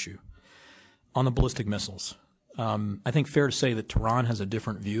see the issue. On the ballistic missiles, I think fair to say that Tehran has a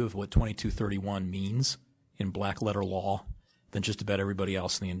different view of what 2231 means in black letter law than just about everybody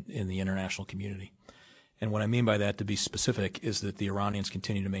else in the international community. And what I mean by that, to be specific, is that the Iranians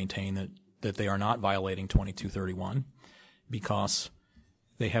continue to maintain that they are not violating 2231 because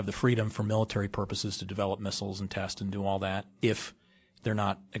they have the freedom for military purposes to develop missiles and test and do all that if they're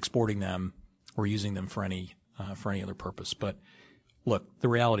not exporting them or using them for any other purpose. But look, the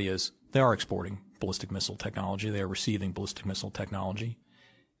reality is they are exporting ballistic missile technology. They are receiving ballistic missile technology.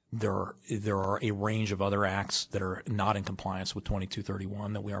 There are a range of other acts that are not in compliance with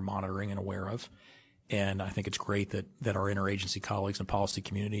 2231 that we are monitoring and aware of. And I think it's great that our interagency colleagues and policy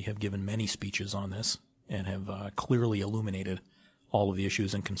community have given many speeches on this and have clearly illuminated all of the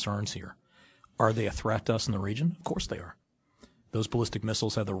issues and concerns here. Are they a threat to us in the region? Of course they are. Those ballistic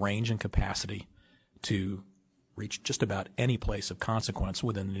missiles have the range and capacity to reach just about any place of consequence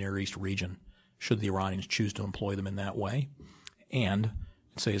within the Near East region should the Iranians choose to employ them in that way. And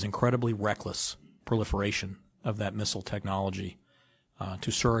I'd say is incredibly reckless proliferation of that missile technology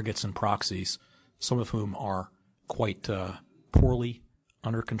to surrogates and proxies, some of whom are quite poorly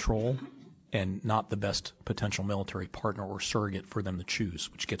under control and not the best potential military partner or surrogate for them to choose,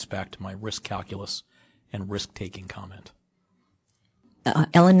 which gets back to my risk calculus and risk-taking comment.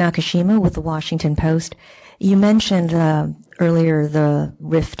 Ellen Nakashima with the Washington Post. You mentioned earlier the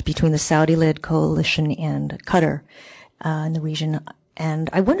rift between the Saudi-led coalition and Qatar in the region, and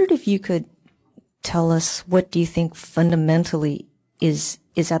I wondered if you could tell us what do you think fundamentally is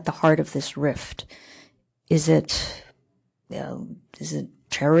at the heart of this rift? Is it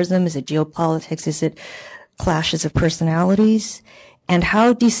terrorism? Is it geopolitics? Is it clashes of personalities? And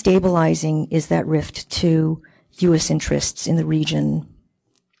how destabilizing is that rift to U.S. interests in the region?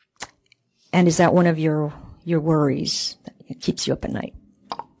 And is that one of your worries that keeps you up at night?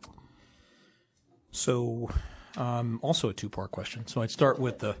 So, also a two-part question. So I'd start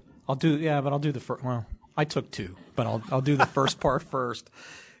with I'll do the first. Well, I took two, but I'll do the first part first,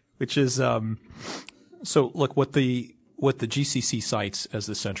 which is so look, what the GCC cites as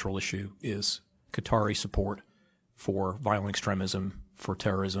the central issue is Qatari support for violent extremism, for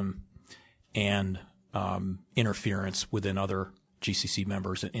terrorism, and interference within other GCC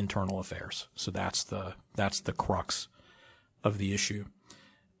members in internal affairs. So that's the crux of the issue.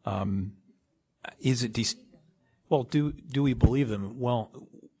 Is it well? Do we believe them? Well,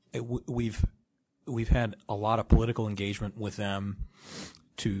 we've had a lot of political engagement with them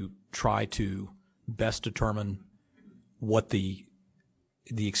to try to best determine what the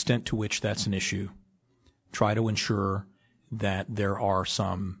extent to which that's an issue. Try to ensure that there are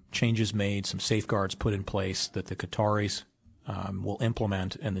some changes made, some safeguards put in place that the Qataris will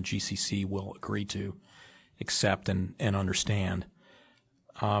implement and the GCC will agree to, accept, and understand.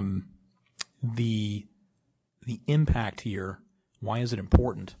 The impact here, why is it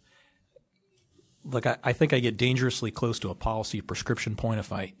important? Look, I think I get dangerously close to a policy prescription point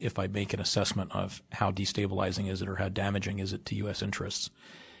if I make an assessment of how destabilizing is it or how damaging is it to U.S. interests.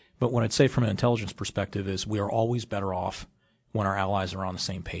 But what I'd say from an intelligence perspective is we are always better off when our allies are on the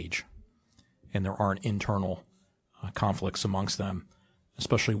same page and there aren't internal conflicts amongst them,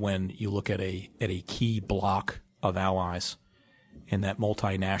 especially when you look at a key block of allies and that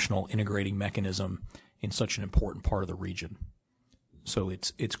multinational integrating mechanism in such an important part of the region. So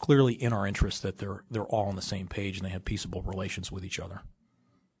it's clearly in our interest that they're all on the same page and they have peaceable relations with each other.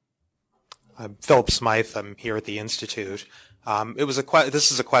 I'm Philip Smythe. I'm here at the Institute.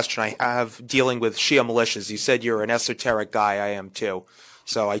 This is a question I have dealing with Shia militias. You said you're an esoteric guy. I am too.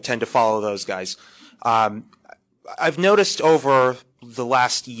 So I tend to follow those guys. I've noticed over the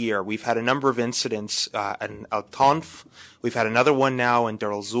last year, we've had a number of incidents in Al-Tanf. We've had another one now in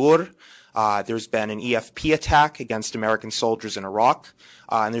Deir el-Zur. There's been an EFP attack against American soldiers in Iraq.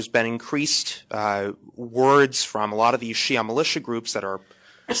 And there's been increased words from a lot of these Shia militia groups that are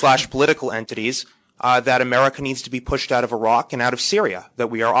 / political entities that America needs to be pushed out of Iraq and out of Syria, that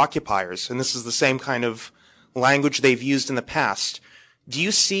we are occupiers. And this is the same kind of language they've used in the past. Do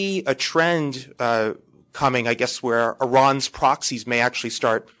you see a trend coming, I guess, where Iran's proxies may actually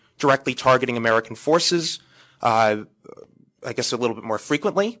start directly targeting American forces, I guess a little bit more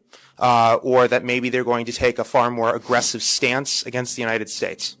frequently, or that maybe they're going to take a far more aggressive stance against the United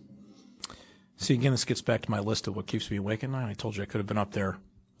States? See, again, this gets back to my list of what keeps me awake at night. I told you I could have been up there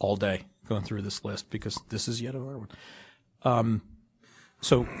all day going through this list because this is yet another one.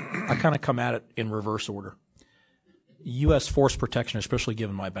 So I kind of come at it in reverse order. U.S. force protection, especially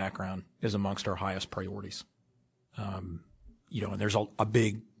given my background, is amongst our highest priorities. And there's a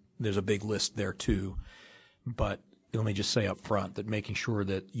big list there too. But let me just say up front that making sure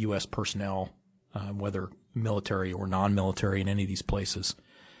that U.S. personnel, whether military or non-military in any of these places,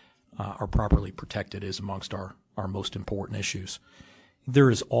 are properly protected is amongst our most important issues. There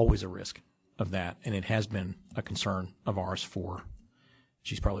is always a risk of that, and it has been a concern of ours for,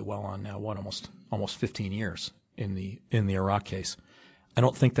 she's probably well on now, almost 15 years in the Iraq case. I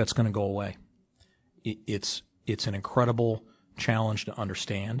don't think that's going to go away. It's an incredible challenge to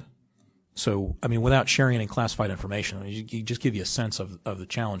understand. So, I mean, without sharing any classified information, you just give you a sense of the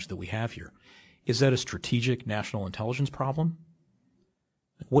challenge that we have here. Is that a strategic national intelligence problem?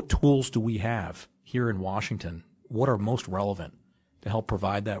 What tools do we have here in Washington? What are most relevant to help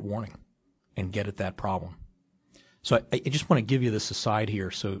provide that warning and get at that problem? So I just want to give you this aside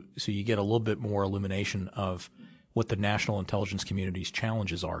here so you get a little bit more illumination of what the national intelligence community's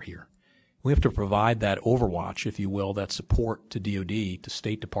challenges are here. We have to provide that overwatch, if you will, that support to DOD, to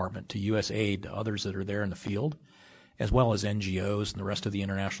State Department, to USAID, to others that are there in the field, as well as NGOs and the rest of the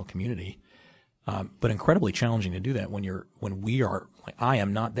international community. But incredibly challenging to do that when we are, like, I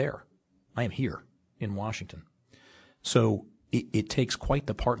am not there. I am here in Washington. So it takes quite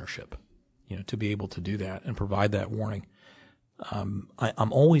the partnership, to be able to do that and provide that warning. I'm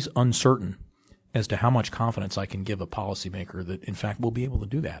always uncertain as to how much confidence I can give a policymaker that, in fact, we'll be able to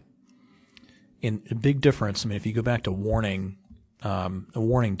do that. And a big difference, I mean, if you go back to warning, a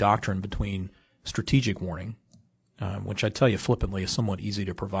warning doctrine between strategic warning, which I tell you flippantly is somewhat easy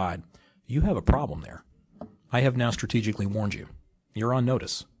to provide, you have a problem there. I have now strategically warned you. You're on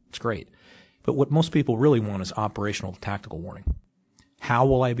notice. It's great. But what most people really want is operational tactical warning. How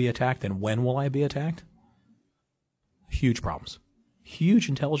will I be attacked and when will I be attacked? Huge problems. Huge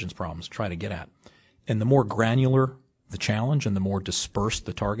intelligence problems to try to get at. And the more granular the challenge and the more dispersed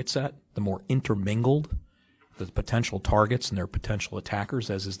the target set, the more intermingled the potential targets and their potential attackers,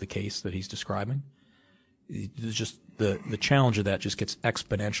 as is the case that he's describing, it's just the challenge of that just gets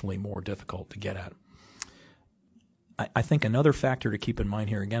exponentially more difficult to get at. I think another factor to keep in mind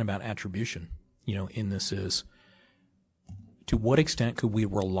here, again, about attribution, in this is, to what extent could we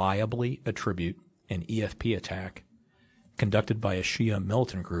reliably attribute an EFP attack conducted by a Shia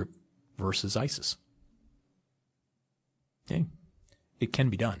militant group versus ISIS? Okay. It can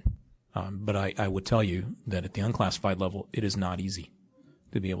be done. But I would tell you that at the unclassified level, it is not easy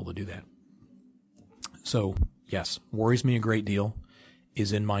to be able to do that. So, yes, worries me a great deal,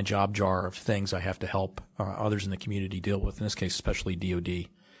 is in my job jar of things I have to help others in the community deal with, in this case especially DOD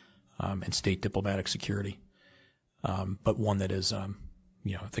and state diplomatic security. But one that is, I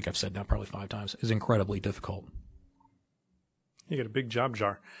think I've said now probably 5 times, is incredibly difficult. You got a big job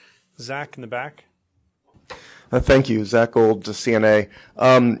jar. Zach in the back. Thank you. Zach Gold, CNA.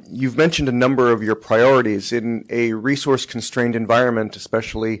 You've mentioned a number of your priorities in a resource-constrained environment,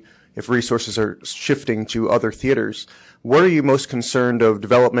 especially if resources are shifting to other theaters. What are you most concerned of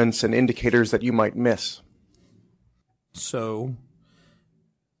developments and indicators that you might miss? So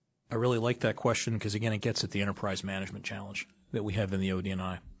I really like that question because, again, it gets at the enterprise management challenge that we have in the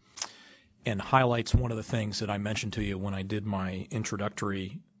OD&I and highlights one of the things that I mentioned to you when I did my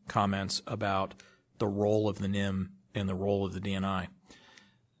introductory comments about the role of the NIM and the role of the DNI.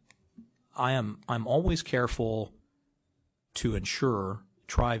 I'm always careful to ensure,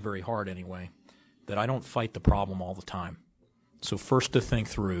 try very hard anyway, that I don't fight the problem all the time. So first to think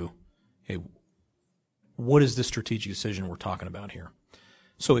through, hey, what is the strategic decision we're talking about here?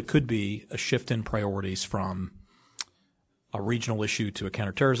 So it could be a shift in priorities from a regional issue to a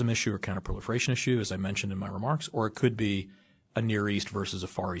counterterrorism issue or counterproliferation issue, as I mentioned in my remarks, or it could be a Near East versus a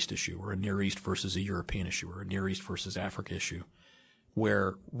Far East issue, or a Near East versus a European issue, or a Near East versus Africa issue,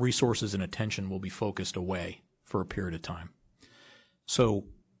 where resources and attention will be focused away for a period of time. So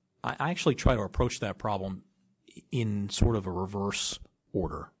I actually try to approach that problem in sort of a reverse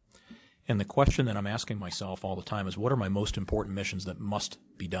order. And the question that I'm asking myself all the time is, what are my most important missions that must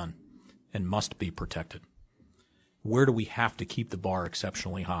be done and must be protected? Where do we have to keep the bar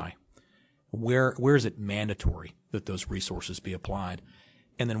exceptionally high? Where is it mandatory that those resources be applied?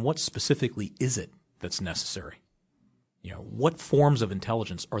 And then what specifically is it that's necessary? You know, what forms of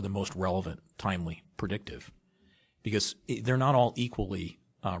intelligence are the most relevant, timely, predictive? Because they're not all equally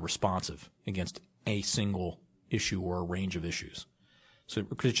responsive against a single issue or a range of issues. So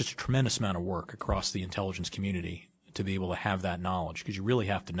it's just a tremendous amount of work across the intelligence community to be able to have that knowledge, because you really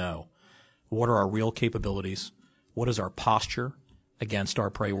have to know what are our real capabilities, what is our posture against our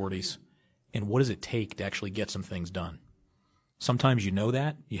priorities, and what does it take to actually get some things done. Sometimes you know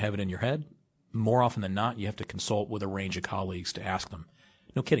that, you have it in your head. More often than not, you have to consult with a range of colleagues to ask them,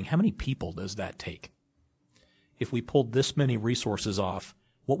 no kidding, how many people does that take? If we pulled this many resources off,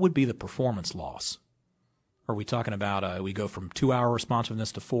 what would be the performance loss? Are we talking about we go from 2-hour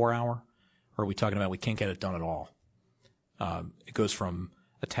responsiveness to 4-hour? Or are we talking about we can't get it done at all? It goes from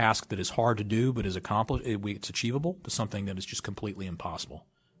a task that is hard to do but is accomplished, it's achievable, to something that is just completely impossible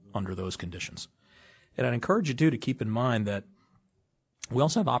under those conditions. And I'd encourage you, too, to keep in mind that we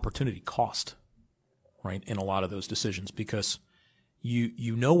also have opportunity cost, right, in a lot of those decisions, because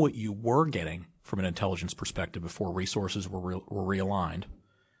you know what you were getting from an intelligence perspective before resources were realigned.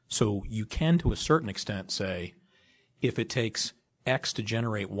 So you can, to a certain extent, say, if it takes X to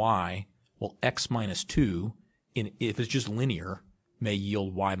generate Y, well, X minus 2, if it's just linear, may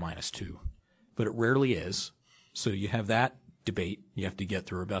yield Y minus 2. But it rarely is. So you have that debate you have to get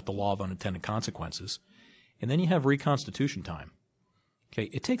through about the law of unintended consequences. And then you have reconstitution time. Okay,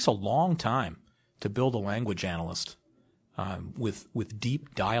 it takes a long time to build a language analyst with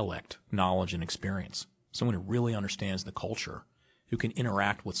deep dialect knowledge and experience, someone who really understands the culture, who can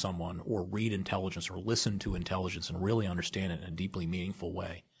interact with someone or read intelligence or listen to intelligence and really understand it in a deeply meaningful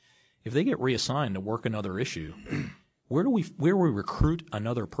way. If they get reassigned to work another issue, where do we recruit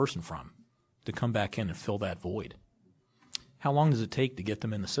another person from to come back in and fill that void? How long does it take to get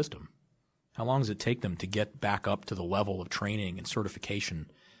them in the system? How long does it take them to get back up to the level of training and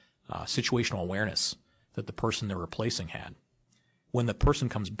certification, situational awareness that the person they're replacing had? When the person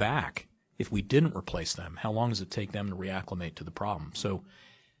comes back, if we didn't replace them, how long does it take them to reacclimate to the problem? So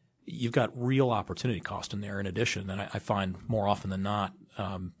you've got real opportunity cost in there in addition, and I find more often than not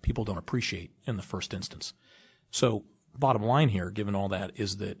people don't appreciate in the first instance. So bottom line here, given all that,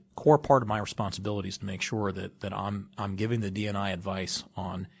 is that core part of my responsibility is to make sure that I'm giving the DNI advice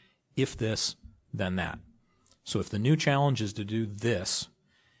on if this, then that. So if the new challenge is to do this,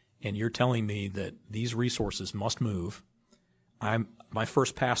 and you're telling me that these resources must move, my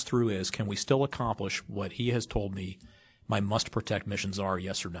first pass through is, can we still accomplish what he has told me my must protect missions are,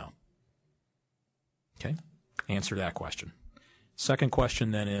 yes or no? Okay, answer that question. Second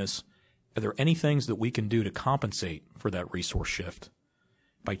question then is, are there any things that we can do to compensate for that resource shift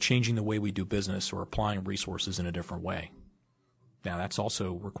by changing the way we do business or applying resources in a different way? Now, that's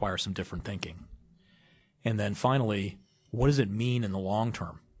also requires some different thinking. And then finally, what does it mean in the long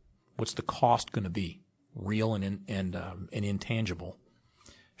term? What's the cost going to be, real and intangible,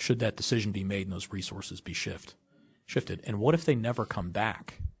 should that decision be made and those resources be shifted? And what if they never come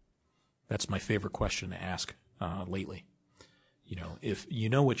back? That's my favorite question to ask lately. You know, if you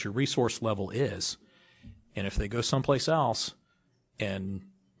know what your resource level is, and if they go someplace else, and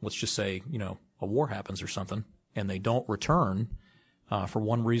let's just say, you know, a war happens or something, and they don't return for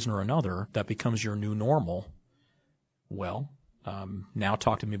one reason or another, that becomes your new normal. Well, now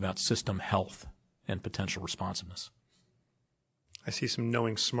talk to me about system health and potential responsiveness. I see some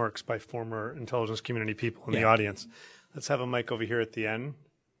knowing smirks by former intelligence community people in the audience. Let's have a mic over here at the end.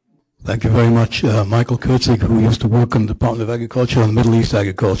 Thank you very much. Michael Kurtzig, who used to work in the Department of Agriculture and Middle East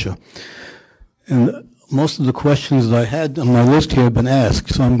Agriculture. And most of the questions that I had on my list here have been asked,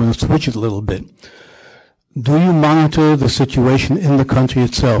 so I'm going to switch it a little bit. Do you monitor the situation in the country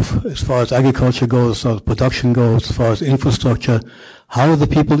itself, as far as agriculture goes, as far as production goes, as far as infrastructure? How are the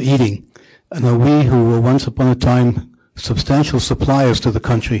people eating? And are we, who were once upon a time substantial suppliers to the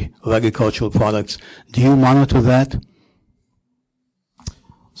country of agricultural products, do you monitor that?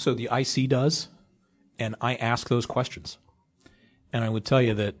 So the IC does, and I ask those questions. And I would tell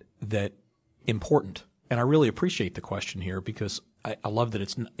you that important And I really appreciate the question here because I love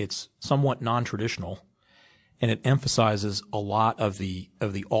that it's somewhat non-traditional, and it emphasizes a lot of the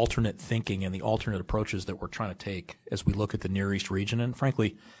alternate thinking and the alternate approaches that we're trying to take as we look at the Near East region. And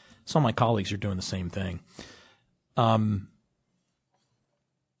frankly, some of my colleagues are doing the same thing. I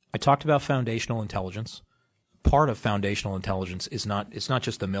talked about foundational intelligence. Part of foundational intelligence is it's not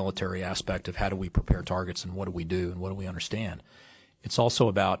just the military aspect of how do we prepare targets and what do we do and what do we understand. It's also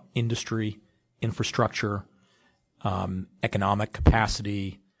about industry, infrastructure, economic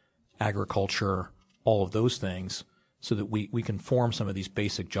capacity, agriculture, all of those things, so that we can form some of these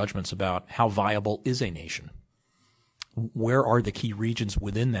basic judgments about how viable is a nation. Where are the key regions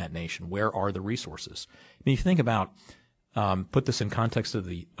within that nation? Where are the resources? I mean, if you think about, put this in context of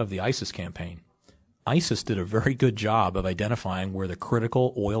the ISIS campaign. ISIS did a very good job of identifying where the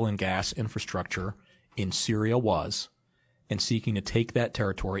critical oil and gas infrastructure in Syria was and seeking to take that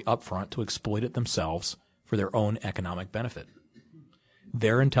territory up front to exploit it themselves for their own economic benefit.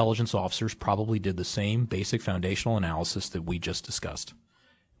 Their intelligence officers probably did the same basic foundational analysis that we just discussed.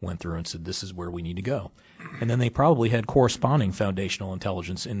 Went through and said, this is where we need to go. And then they probably had corresponding foundational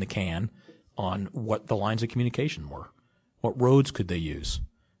intelligence in the can on what the lines of communication were. What roads could they use?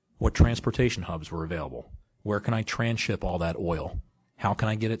 What transportation hubs were available? Where can I transship all that oil? How can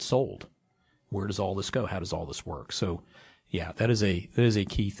I get it sold? Where does all this go? How does all this work? So, yeah, that is a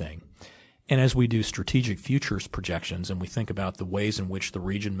key thing. And as we do strategic futures projections and we think about the ways in which the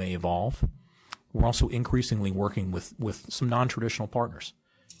region may evolve, we're also increasingly working with some non-traditional partners,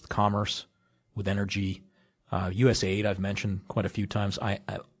 with commerce, with energy, USAID. I've mentioned quite a few times.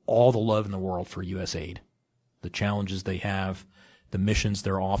 All the love in the world for USAID, the challenges they have, the missions,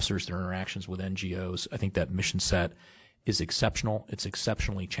 their officers, their interactions with NGOs. I think that mission set is exceptional. It's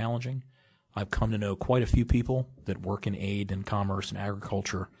exceptionally challenging. I've come to know quite a few people that work in aid and commerce and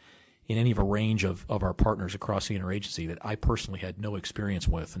agriculture in any of a range of our partners across the interagency that I personally had no experience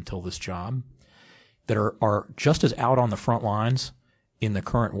with until this job, that are just as out on the front lines in the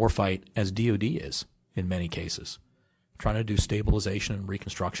current warfight as DOD is in many cases, trying to do stabilization and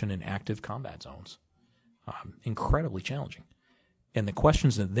reconstruction in active combat zones. Incredibly challenging. And the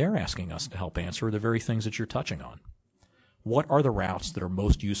questions that they're asking us to help answer are the very things that you're touching on. What are the routes that are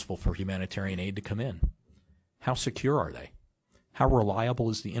most useful for humanitarian aid to come in? How secure are they? How reliable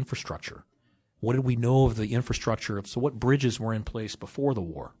is the infrastructure? What did we know of the infrastructure? So what bridges were in place before the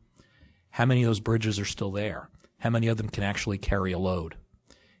war? How many of those bridges are still there? How many of them can actually carry a load?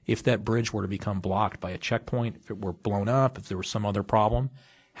 If that bridge were to become blocked by a checkpoint, if it were blown up, if there was some other problem,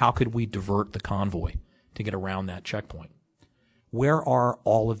 how could we divert the convoy to get around that checkpoint? Where are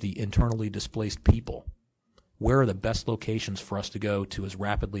all of the internally displaced people? Where are the best locations for us to go to as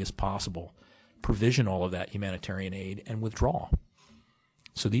rapidly as possible, provision all of that humanitarian aid, and withdraw?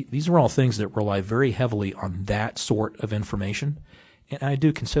 So these are all things that rely very heavily on that sort of information, and I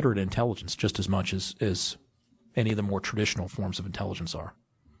do consider it intelligence just as much as any of the more traditional forms of intelligence are.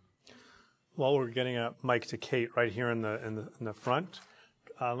 While we're getting a mic to Kate right here in the front,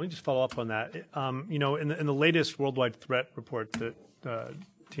 let me just follow up on that. In the latest worldwide threat report that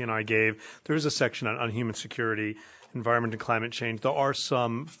TNI gave, there is a section on human security, environment and climate change. There are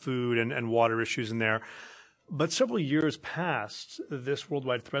some food and water issues in there. But several years past, this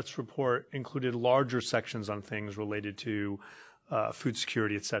worldwide threats report included larger sections on things related to food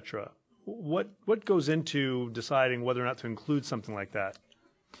security, et cetera. What goes into deciding whether or not to include something like that?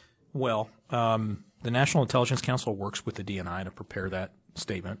 Well, the National Intelligence Council works with the DNI to prepare that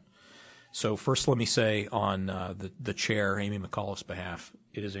statement. So first, let me say on the chair, Amy McAuliffe's behalf,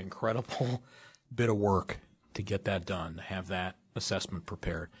 it is an incredible bit of work to get that done, to have that assessment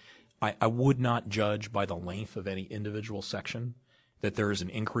prepared. I would not judge by the length of any individual section that there is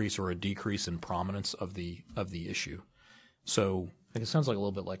an increase or a decrease in prominence of the issue. So it sounds like a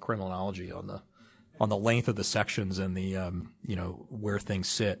little bit like criminology on the length of the sections and the where things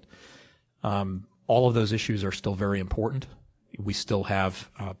sit. All of those issues are still very important. We still have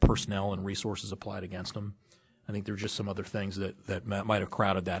personnel and resources applied against them. I think there are just some other things that might have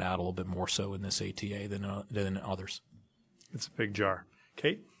crowded that out a little bit more so in this ATA than others. It's a big jar.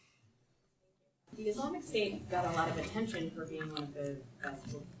 Kate? The Islamic State got a lot of attention for being one of the best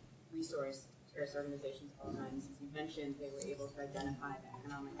resource terrorist organizations of all time. As you mentioned, they were able to identify the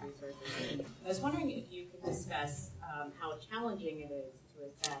economic resources. I was wondering if you could discuss how challenging it is to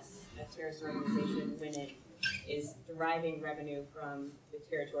assess a terrorist organization when it is deriving revenue from the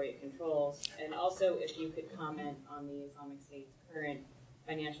territory it controls, and also if you could comment on the Islamic State's current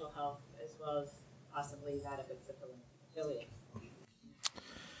financial health as well as possibly that of its affiliates.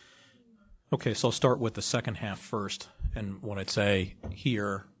 Okay, so I'll start with the second half first, and what I'd say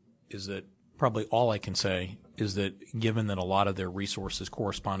here is that probably all I can say is that given that a lot of their resources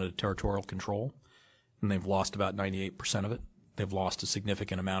corresponded to territorial control, and they've lost about 98% of it, they've lost a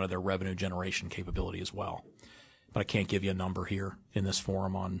significant amount of their revenue generation capability as well. But I can't give you a number here in this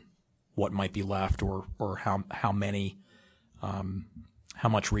forum on what might be left or how many, how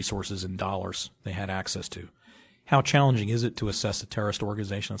much resources in dollars they had access to. How challenging is it to assess a terrorist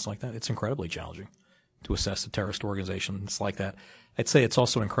organization that's like that? It's incredibly challenging to assess a terrorist organization that's like that. I'd say it's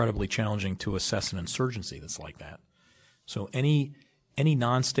also incredibly challenging to assess an insurgency that's like that. So any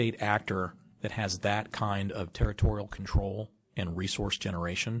non-state actor that has that kind of territorial control and resource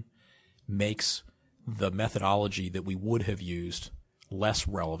generation makes the methodology that we would have used less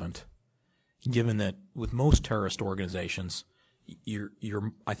relevant, given that with most terrorist organizations,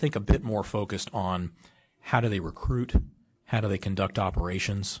 you're I think a bit more focused on how do they recruit, how do they conduct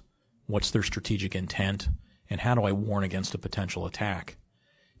operations, what's their strategic intent, and how do I warn against a potential attack.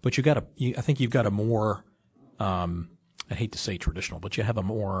 But I think you've got a more, I hate to say traditional, but you have a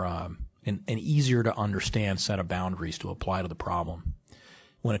more an easier to understand set of boundaries to apply to the problem.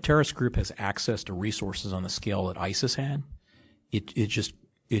 When a terrorist group has access to resources on the scale that ISIS had, it just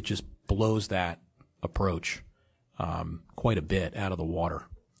blows that approach quite a bit out of the water,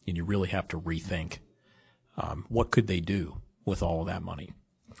 and you really have to rethink what could they do with all of that money.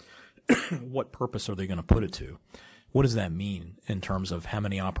 What purpose are they going to put it to? What does that mean in terms of how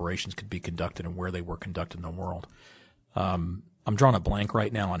many operations could be conducted and where they were conducted in the world? I'm drawing a blank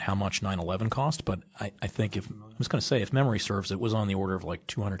right now on how much 9/11 cost, but I think I was going to say, if memory serves, it was on the order of like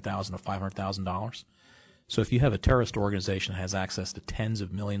 $200,000 to $500,000. So if you have a terrorist organization that has access to tens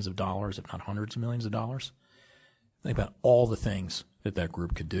of millions of dollars, if not hundreds of millions of dollars, think about all the things that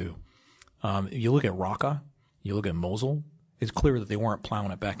group could do. You look at Raqqa, you look at Mosul, it's clear that they weren't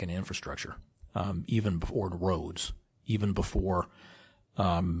plowing it back into infrastructure, even before the roads, even before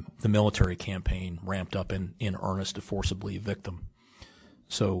the military campaign ramped up in earnest to forcibly evict them.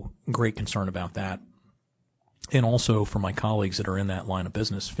 So great concern about that. And also for my colleagues that are in that line of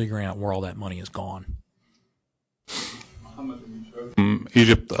business, figuring out where all that money is gone.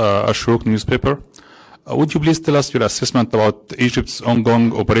 Egypt Ashroq newspaper. Would you please tell us your assessment about Egypt's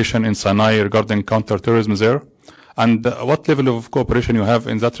ongoing operation in Sinai regarding counterterrorism there? And what level of cooperation you have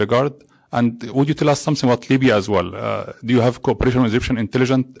in that regard? And would you tell us something about Libya as well? Do you have cooperation with Egyptian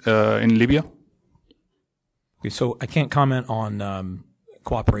intelligence in Libya? Okay, so I can't comment on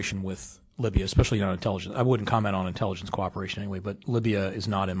cooperation with Libya, especially on intelligence. I wouldn't comment on intelligence cooperation anyway, but Libya is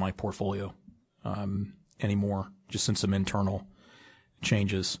not in my portfolio anymore, just since some internal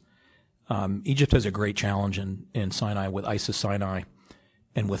changes. Egypt has a great challenge in Sinai with ISIS Sinai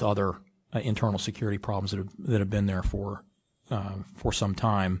and with other internal security problems that have been there for some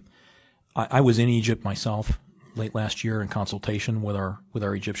time. I was in Egypt myself late last year in consultation with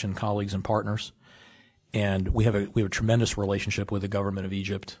our Egyptian colleagues and partners, and we have a tremendous relationship with the government of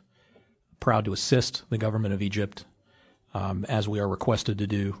Egypt. Proud to assist the government of Egypt as we are requested to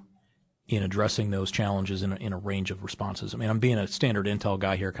do in addressing those challenges in a range of responses. I mean, I'm being a standard intel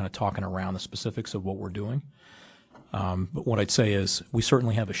guy here, kind of talking around the specifics of what we're doing. But what I'd say is we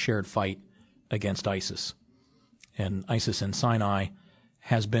certainly have a shared fight against ISIS, and ISIS in Sinai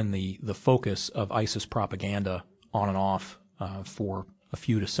has been the focus of ISIS propaganda on and off for a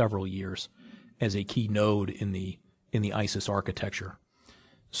few to several years as a key node in the ISIS architecture.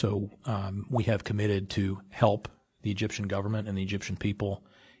 So we have committed to help the Egyptian government and the Egyptian people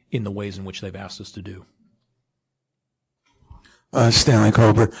in the ways in which they've asked us to do. Stanley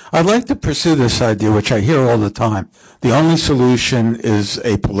Kober. I'd like to pursue this idea, which I hear all the time. The only solution is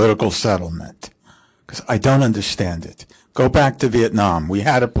a political settlement, because I don't understand it. Go back to Vietnam. We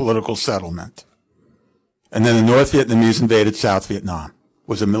had a political settlement. And then the North Vietnamese invaded South Vietnam. It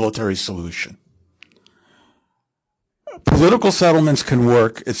was a military solution. Political settlements can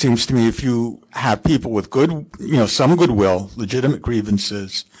work, it seems to me, if you have people with good, some goodwill, legitimate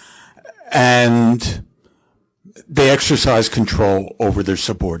grievances, and they exercise control over their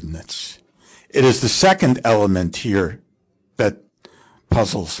subordinates. It is the second element here that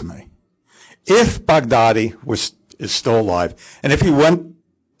puzzles me. If Baghdadi is still alive, and if he went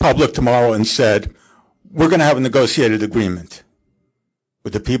public tomorrow and said, we're going to have a negotiated agreement,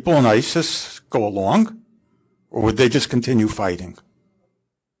 would the people in ISIS go along, or would they just continue fighting?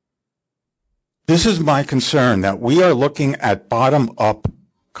 This is my concern, that we are looking at bottom-up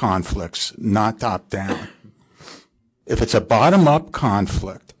conflicts, not top-down. If it's a bottom-up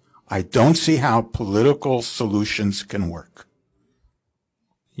conflict, I don't see how political solutions can work.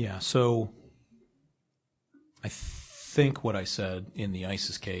 Yeah, so I think what I said in the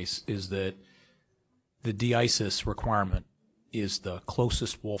ISIS case is that the de-ISIS requirement is the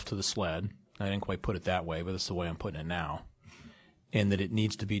closest wolf to the sled. I didn't quite put it that way, but that's the way I'm putting it now, and that it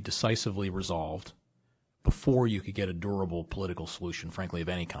needs to be decisively resolved before you could get a durable political solution, frankly, of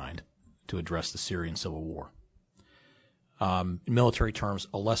any kind, to address the Syrian civil war. In military terms,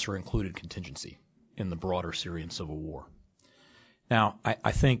 a lesser included contingency in the broader Syrian civil war. Now,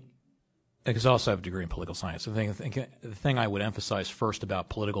 I think, because I also have a degree in political science, the thing I would emphasize first about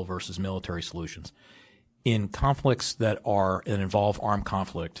political versus military solutions, in conflicts that involve armed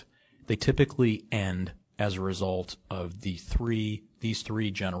conflict, they typically end as a result of these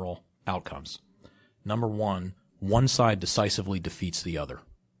three general outcomes. Number one side decisively defeats the other.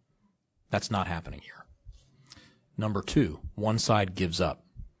 That's not happening here. Number two, one side gives up.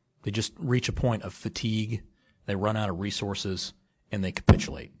 They just reach a point of fatigue, they run out of resources, and they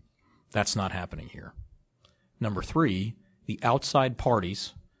capitulate. That's not happening here. Number three, the outside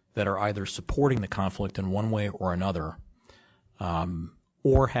parties that are either supporting the conflict in one way or another,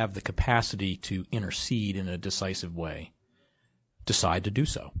 or have the capacity to intercede in a decisive way, decide to do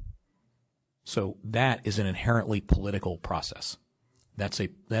so. So that is an inherently political process. That's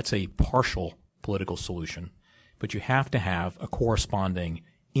a partial political solution, but you have to have a corresponding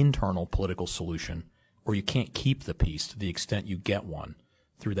internal political solution, or you can't keep the peace to the extent you get one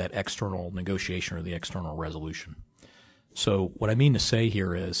through that external negotiation or the external resolution. So what I mean to say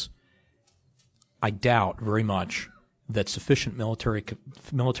here is, I doubt very much that sufficient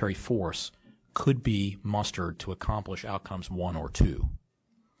military force could be mustered to accomplish outcomes 1 or 2,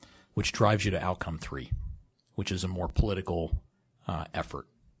 which drives you to outcome 3, which is a more political effort.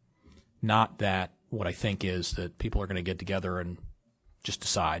 Not that what I think is that people are going to get together and just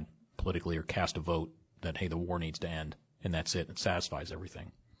decide politically or cast a vote that, hey, the war needs to end, and that's it. It satisfies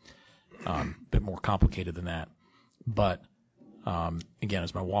everything. A bit more complicated than that. But, again,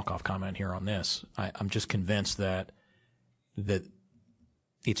 as my walk-off comment here on this, I'm just convinced that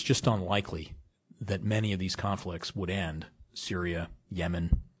it's just unlikely that many of these conflicts would end, Syria,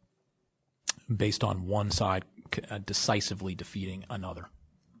 Yemen, based on one side decisively defeating another.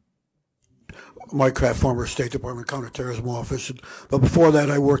 Mike Kraft, former State Department Counterterrorism Office. But before that,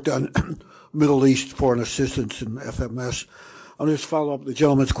 I worked on Middle East foreign assistance in FMS. I'll just follow up the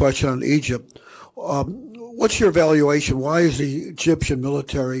gentleman's question on Egypt. What's your evaluation? Why is the Egyptian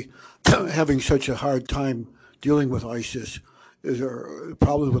military having such a hard time dealing with ISIS? Is there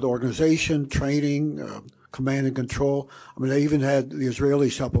problems with organization, training, command and control? I mean, they even had the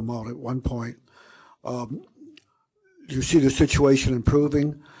Israelis help them out at one point. Do you see the situation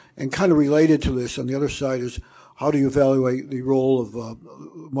improving? And kind of related to this, on the other side, is how do you evaluate the role of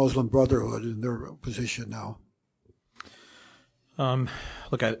Muslim Brotherhood in their position now?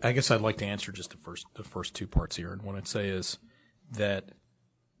 Look, I guess I'd like to answer just the first two parts here. And what I'd say is that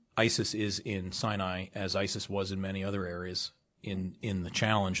ISIS is in Sinai, as ISIS was in many other areas, in the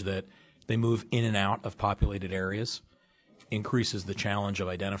challenge that they move in and out of populated areas, increases the challenge of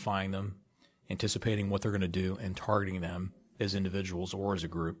identifying them, anticipating what they're going to do, and targeting them as individuals or as a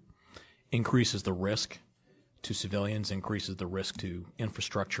group, increases the risk to civilians, increases the risk to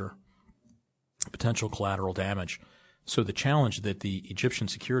infrastructure, potential collateral damage. So the challenge that the Egyptian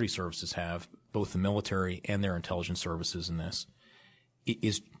security services have, both the military and their intelligence services in this,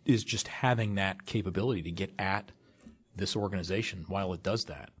 is just having that capability to get at this organization while it does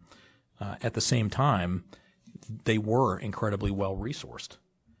that. At the same time, they were incredibly well-resourced.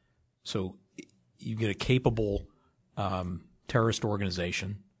 So you get a capable terrorist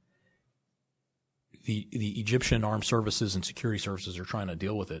organization. The Egyptian armed services and security services are trying to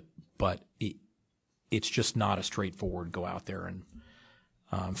deal with it, but it's just not a straightforward go out there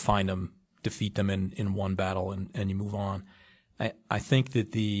and find them, defeat them in one battle, and you move on. I think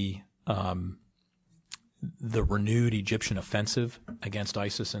that the renewed Egyptian offensive against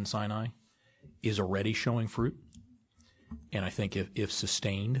ISIS in Sinai is already showing fruit, and I think if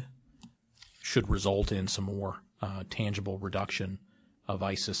sustained, should result in some more tangible reduction of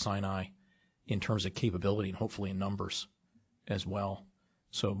ISIS Sinai in terms of capability and hopefully in numbers as well.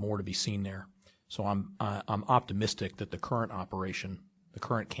 So more to be seen there. So I'm optimistic that the current operation, the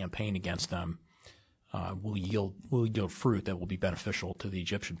current campaign against them, will yield fruit that will be beneficial to the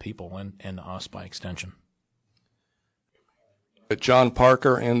Egyptian people and us by extension. John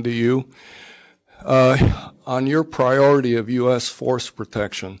Parker, NDU. On your priority of U.S. force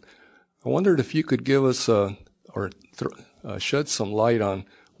protection, I wondered if you could give us shed some light on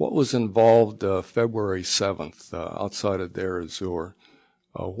what was involved February 7th outside of Deir ez-Zor.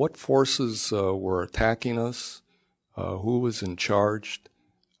 What forces were attacking us? Who was in charge?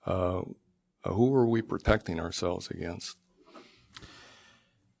 Who were we protecting ourselves against?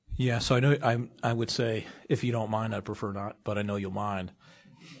 Yeah, so I know I would say, if you don't mind, I'd prefer not, but I know you'll mind,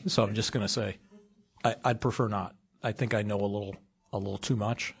 So I'm just going to say I'd prefer not. I think I know a little too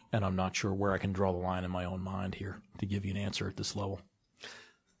much, and I'm not sure where I can draw the line in my own mind here to give you an answer at this level.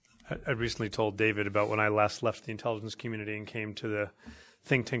 I recently told David about when I last left the intelligence community and came to the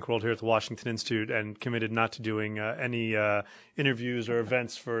think tank world here at the Washington Institute and committed not to doing any interviews or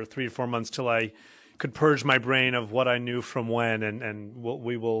events for 3 to 4 months till I could purge my brain of what I knew from when, and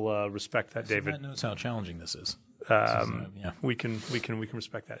we will respect that, David. That knows how challenging this is. Yeah. We can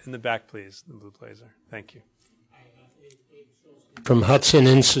respect that. In the back, please, the blue blazer. Thank you. From Hudson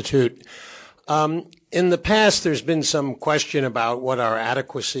Institute. In the past, there's been some question about what our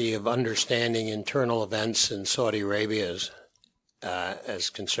adequacy of understanding internal events in Saudi Arabia is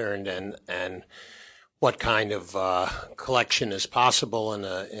concerned, and what kind of collection is possible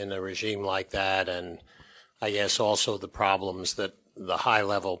in a regime like that, and I guess also the problems that the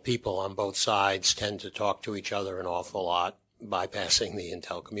high-level people on both sides tend to talk to each other an awful lot, bypassing the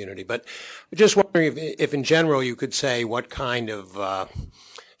intel community. But just wondering if in general you could say what kind of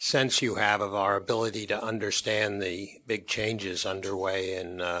sense you have of our ability to understand the big changes underway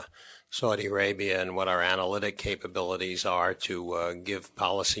in Saudi Arabia and what our analytic capabilities are to give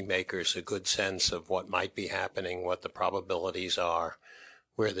policymakers a good sense of what might be happening, what the probabilities are,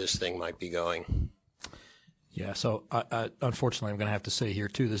 where this thing might be going. Yeah, so unfortunately I'm going to have to say here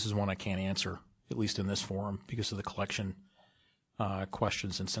too, this is one I can't answer, at least in this forum, because of the collection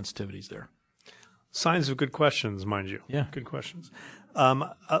questions and sensitivities there. Signs of good questions, mind you. Yeah. Good questions.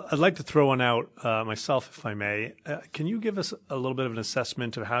 I'd like to throw one out myself, if I may. Can you give us a little bit of an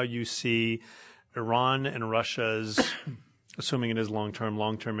assessment of how you see Iran and Russia's, assuming it is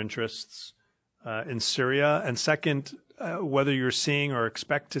long-term interests in Syria? And second, whether you're seeing or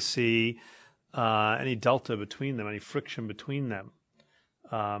expect to see any delta between them, any friction between them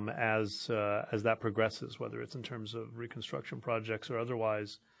as that progresses, whether it's in terms of reconstruction projects or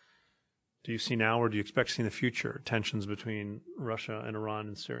otherwise. Do you see now, or do you expect to see in the future, tensions between Russia and Iran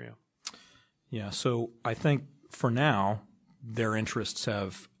and Syria? Yeah, so I think for now, their interests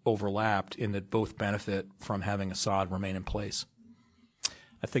have overlapped in that both benefit from having Assad remain in place.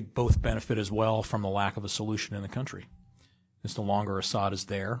 I think both benefit as well from the lack of a solution in the country. As the longer Assad is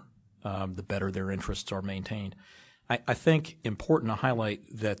there, the better their interests are maintained. I think important to highlight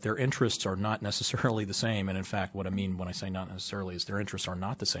that their interests are not necessarily the same, and in fact what I mean when I say not necessarily is their interests are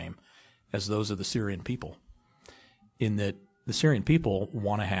not the same as those of the Syrian people, in that the Syrian people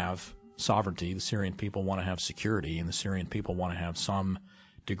want to have sovereignty, the Syrian people want to have security, and the Syrian people want to have some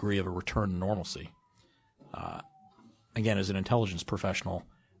degree of a return to normalcy. Again, as an intelligence professional,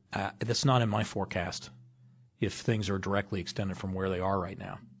 that's not in my forecast if things are directly extended from where they are right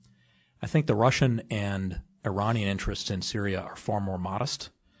now. I think the Russian and Iranian interests in Syria are far more modest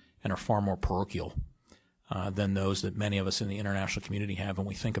and are far more parochial than those that many of us in the international community have when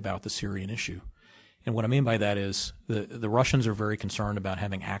we think about the Syrian issue. And what I mean by that is the Russians are very concerned about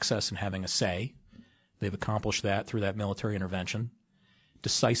having access and having a say. They've accomplished that through that military intervention,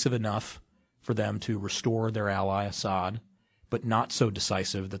 decisive enough for them to restore their ally Assad, but not so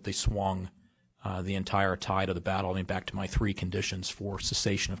decisive that they swung the entire tide of the battle. I mean, back to my 3 conditions for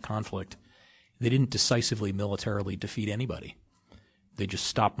cessation of conflict. They didn't decisively militarily defeat anybody. They just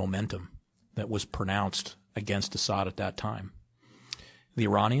stopped momentum that was pronounced against Assad at that time. The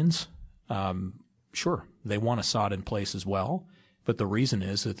Iranians, sure, they want Assad in place as well, but the reason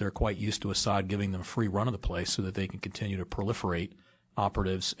is that they're quite used to Assad giving them a free run of the place so that they can continue to proliferate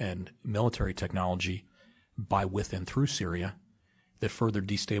operatives and military technology by, with, and through Syria that further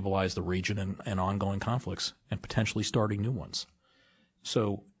destabilize the region and ongoing conflicts and potentially starting new ones.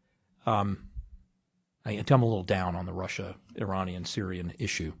 So I'm a little down on the Russia-Iranian-Syrian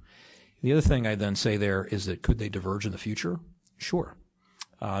issue. The other thing I then say there is that could they diverge in the future? Sure,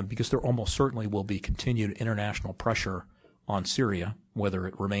 because there almost certainly will be continued international pressure on Syria, whether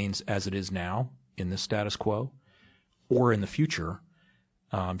it remains as it is now in this status quo, or in the future,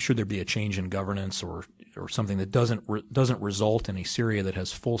 should there be a change in governance or something that doesn't result in a Syria that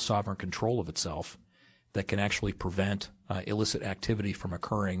has full sovereign control of itself, that can actually prevent illicit activity from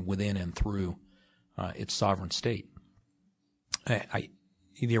occurring within and through its sovereign state.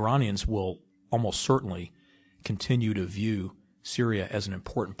 The Iranians will almost certainly continue to view Syria as an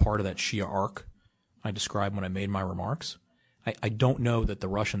important part of that Shia arc I described when I made my remarks. I don't know that the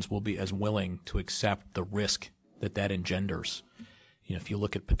Russians will be as willing to accept the risk that engenders. You know, if you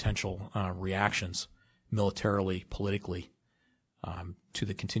look at potential reactions militarily, politically, to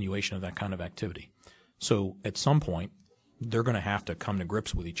the continuation of that kind of activity. So at some point, they're going to have to come to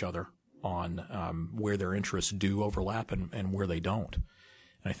grips with each other on where their interests do overlap and where they don't.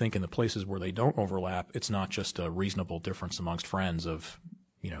 And I think in the places where they don't overlap, it's not just a reasonable difference amongst friends of,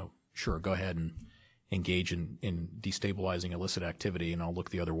 sure, go ahead and engage in destabilizing illicit activity, and I'll look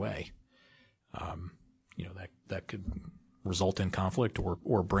the other way. That could result in conflict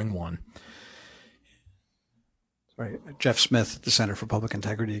or bring one. Sorry, Jeff Smith, the Center for Public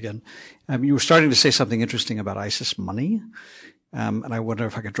Integrity again. You were starting to say something interesting about ISIS money, and I wonder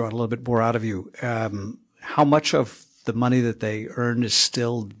if I could draw it a little bit more out of you. How much of the money that they earn is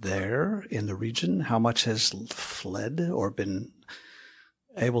still there in the region? How much has fled or been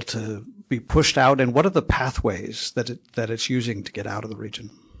able to be pushed out? And what are the pathways that it's using to get out of the region?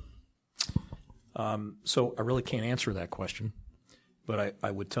 So I really can't answer that question, but I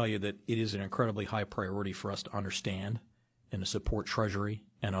would tell you that it is an incredibly high priority for us to understand and to support Treasury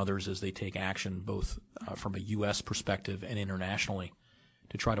and others as they take action, both from a U.S. perspective and internationally,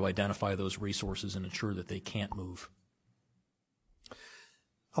 to try to identify those resources and ensure that they can't move.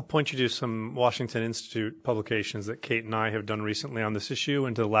 I'll point you to some Washington Institute publications that Kate and I have done recently on this issue,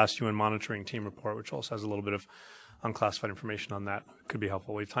 and to the last UN monitoring team report, which also has a little bit of unclassified information on that. Could be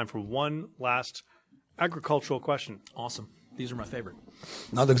helpful. We have time for one last agricultural question. Awesome. These are my favorite.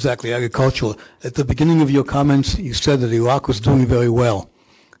 Not exactly agricultural. At the beginning of your comments, you said that Iraq was doing very well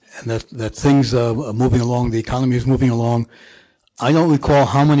and that things are moving along, the economy is moving along. I don't recall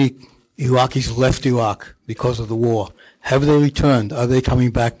how many Iraqis left Iraq because of the war. Have they returned? Are they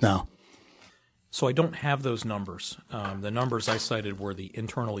coming back now? So I don't have those numbers. The numbers I cited were the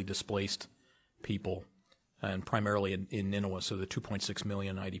internally displaced people, and primarily in Nineveh, so the 2.6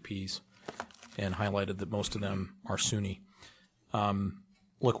 million IDPs, and highlighted that most of them are Sunni.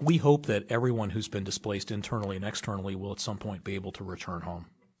 Look, we hope that everyone who's been displaced internally and externally will at some point be able to return home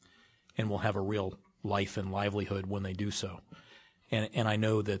and will have a real life and livelihood when they do so. And I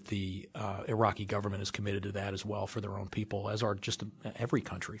know that the Iraqi government is committed to that as well for their own people, as are just every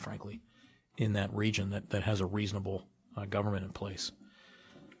country, frankly, in that region that has a reasonable government in place.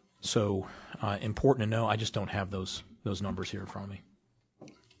 So important to know. I just don't have those numbers here in front of me.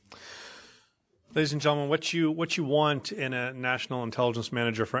 Ladies and gentlemen, what you want in a national intelligence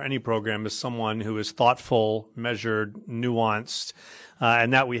manager for any program is someone who is thoughtful, measured, nuanced,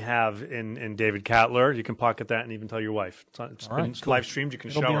 and that we have in David Cattler. You can pocket that and even tell your wife. It's been live streamed. You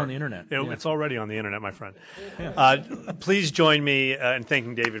can show her. It'll be on the internet. It's already on the internet, my friend. Yeah. Please join me in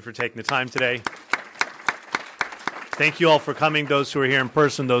thanking David for taking the time today. Thank you all for coming. Those who are here in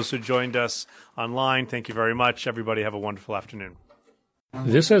person, those who joined us online, thank you very much. Everybody have a wonderful afternoon.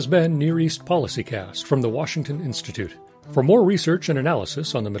 This has been Near East PolicyCast from the Washington Institute. For more research and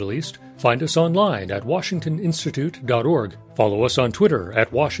analysis on the Middle East, find us online at washingtoninstitute.org, follow us on Twitter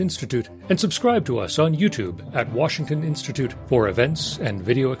at WashInstitute, and subscribe to us on YouTube at Washington Institute for events and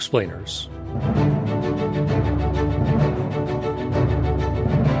video explainers.